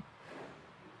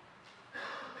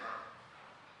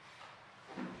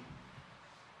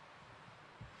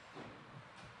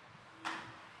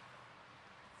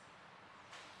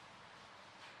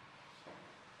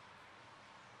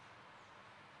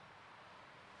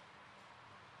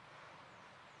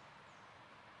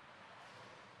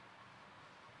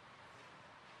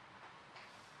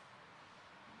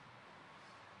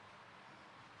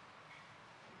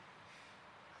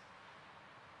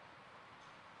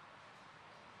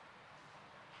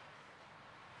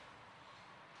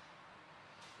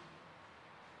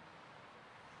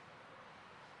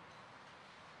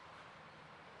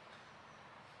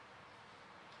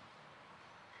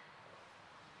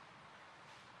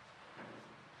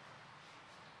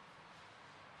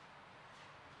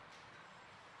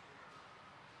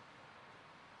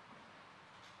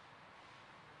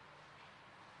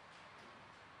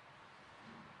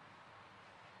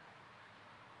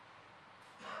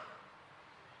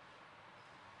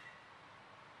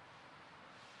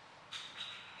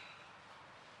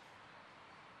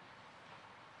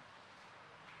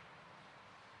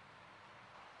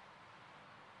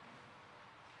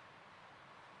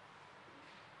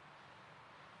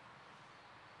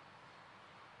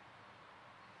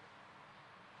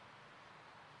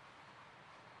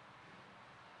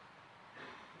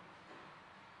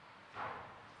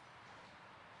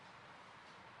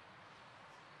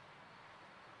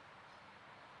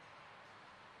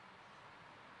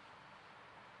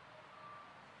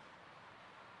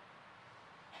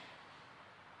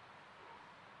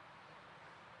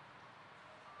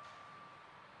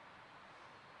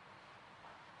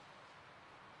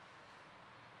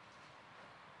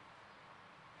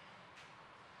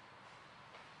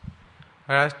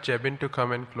 I asked Jebin to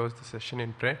come and close the session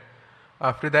in prayer.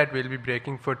 After that, we'll be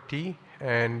breaking for tea,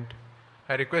 and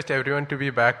I request everyone to be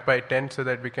back by 10 so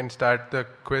that we can start the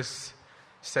quiz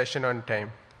session on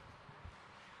time.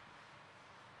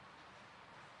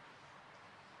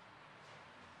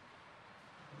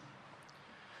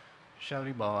 Shall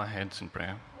we bow our heads in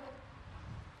prayer?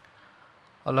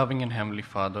 Our loving and heavenly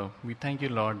Father, we thank you,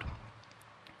 Lord,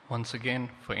 once again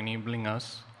for enabling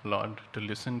us, Lord, to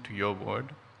listen to your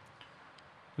word.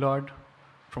 Lord,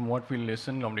 from what we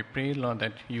listen, Lord, we pray, Lord,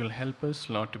 that you will help us,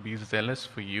 Lord, to be zealous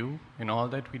for you in all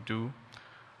that we do.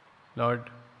 Lord,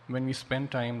 when we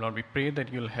spend time, Lord, we pray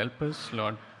that you'll help us,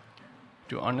 Lord,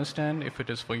 to understand if it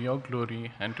is for your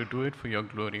glory and to do it for your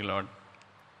glory, Lord.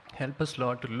 Help us,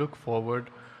 Lord, to look forward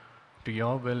to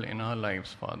your will in our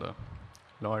lives, Father.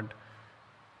 Lord,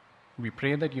 we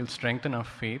pray that you'll strengthen our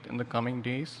faith in the coming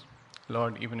days,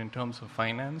 Lord, even in terms of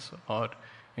finance or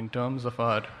in terms of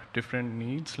our different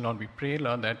needs. Lord, we pray,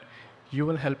 Lord, that you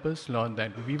will help us, Lord,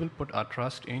 that we will put our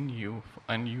trust in you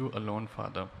and you alone,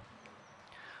 Father.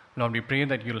 Lord, we pray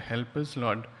that you'll help us,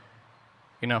 Lord,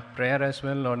 in our prayer as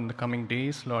well, Lord, in the coming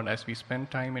days, Lord, as we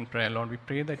spend time in prayer, Lord, we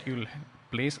pray that you'll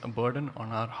place a burden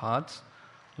on our hearts,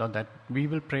 Lord, that we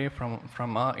will pray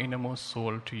from our innermost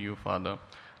soul to you, Father.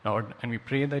 Lord, and we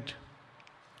pray that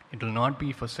it will not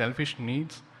be for selfish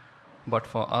needs, but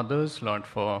for others, Lord,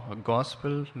 for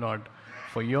gospel, Lord,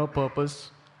 for your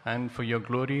purpose and for your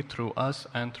glory through us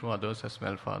and through others as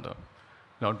well, Father.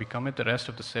 Lord, we commit the rest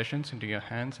of the sessions into your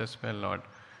hands as well, Lord.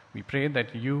 We pray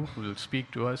that you will speak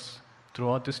to us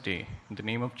throughout this day. In the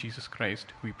name of Jesus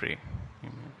Christ, we pray.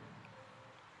 Amen.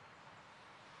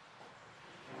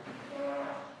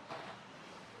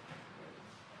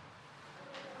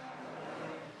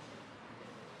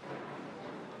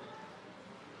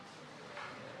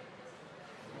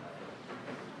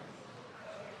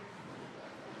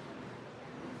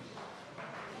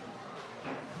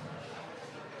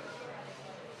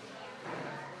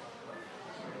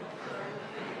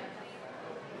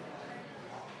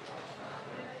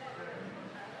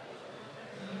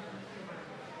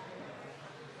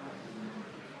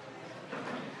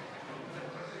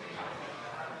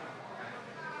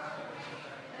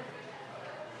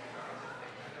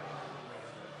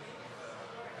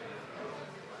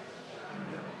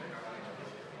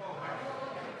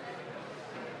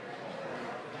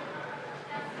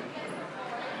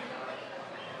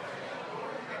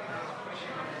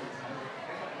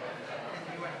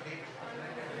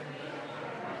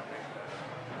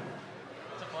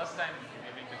 First time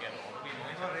maybe together. We know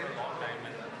each other for a long time.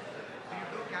 And Do you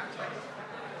do camps like this?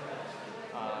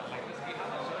 like this, we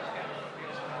have a church camp.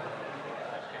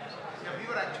 Yeah, we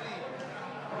were actually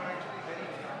very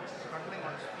struggling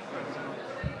on speakers.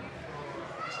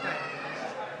 This time,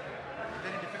 it's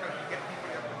very difficult to get people.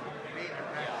 You have to book way in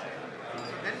advance. So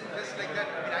then, just like that,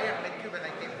 I mean, I had met you when I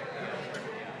came to we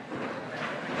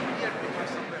had met you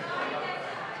somewhere.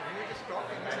 So we were just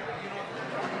talking. I said, you know,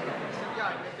 I said,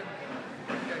 yeah, I met him.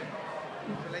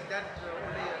 So like that,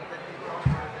 only when we talked,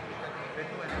 then we had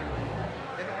venue and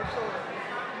then also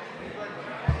we were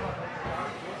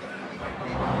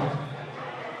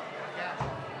yeah.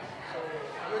 So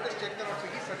we were just checking out. So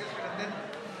he suggested, and then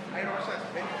I also asked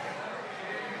venue.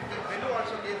 The venue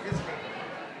also gave this name.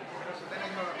 So then I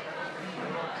thought that was pretty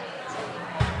good.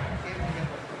 Came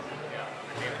together.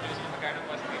 David is the kind of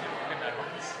person we need to book in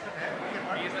advance.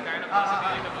 What? He is the kind of person we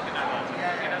need to book in advance.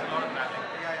 Yeah, He yeah. does a lot of traveling.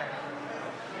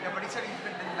 Yeah, but he said he's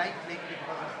been light lately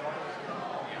because his daughter was ill.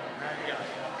 Yeah.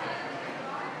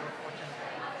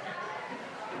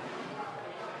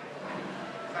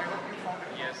 So I hope you found it.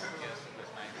 Yes, it was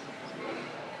nice.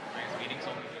 Nice meeting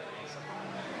so many people.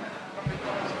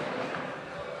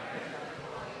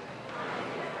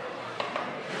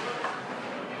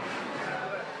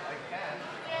 I can.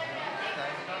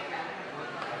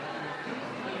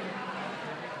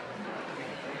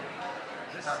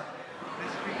 This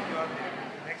week you are there.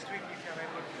 Next week if you are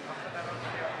able to. After that also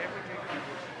they are every week.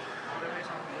 Otherwise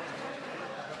on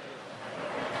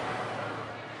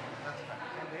that's fine.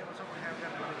 And they also will have their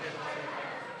budget.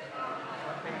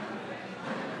 One day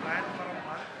plan for a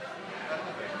month. That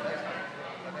will be yes.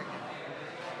 But I can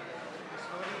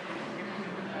slowly give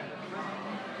people time.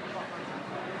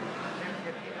 Then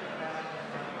get people plan.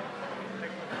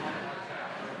 Like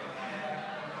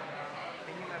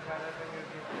thinking that rather than you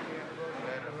give to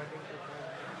the wedding to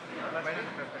wedding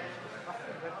preparation.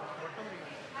 After that, whatever you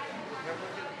have to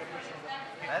preparation.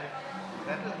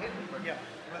 That will hit, but yeah,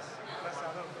 plus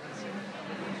other things.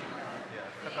 Yeah.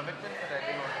 The commitment that I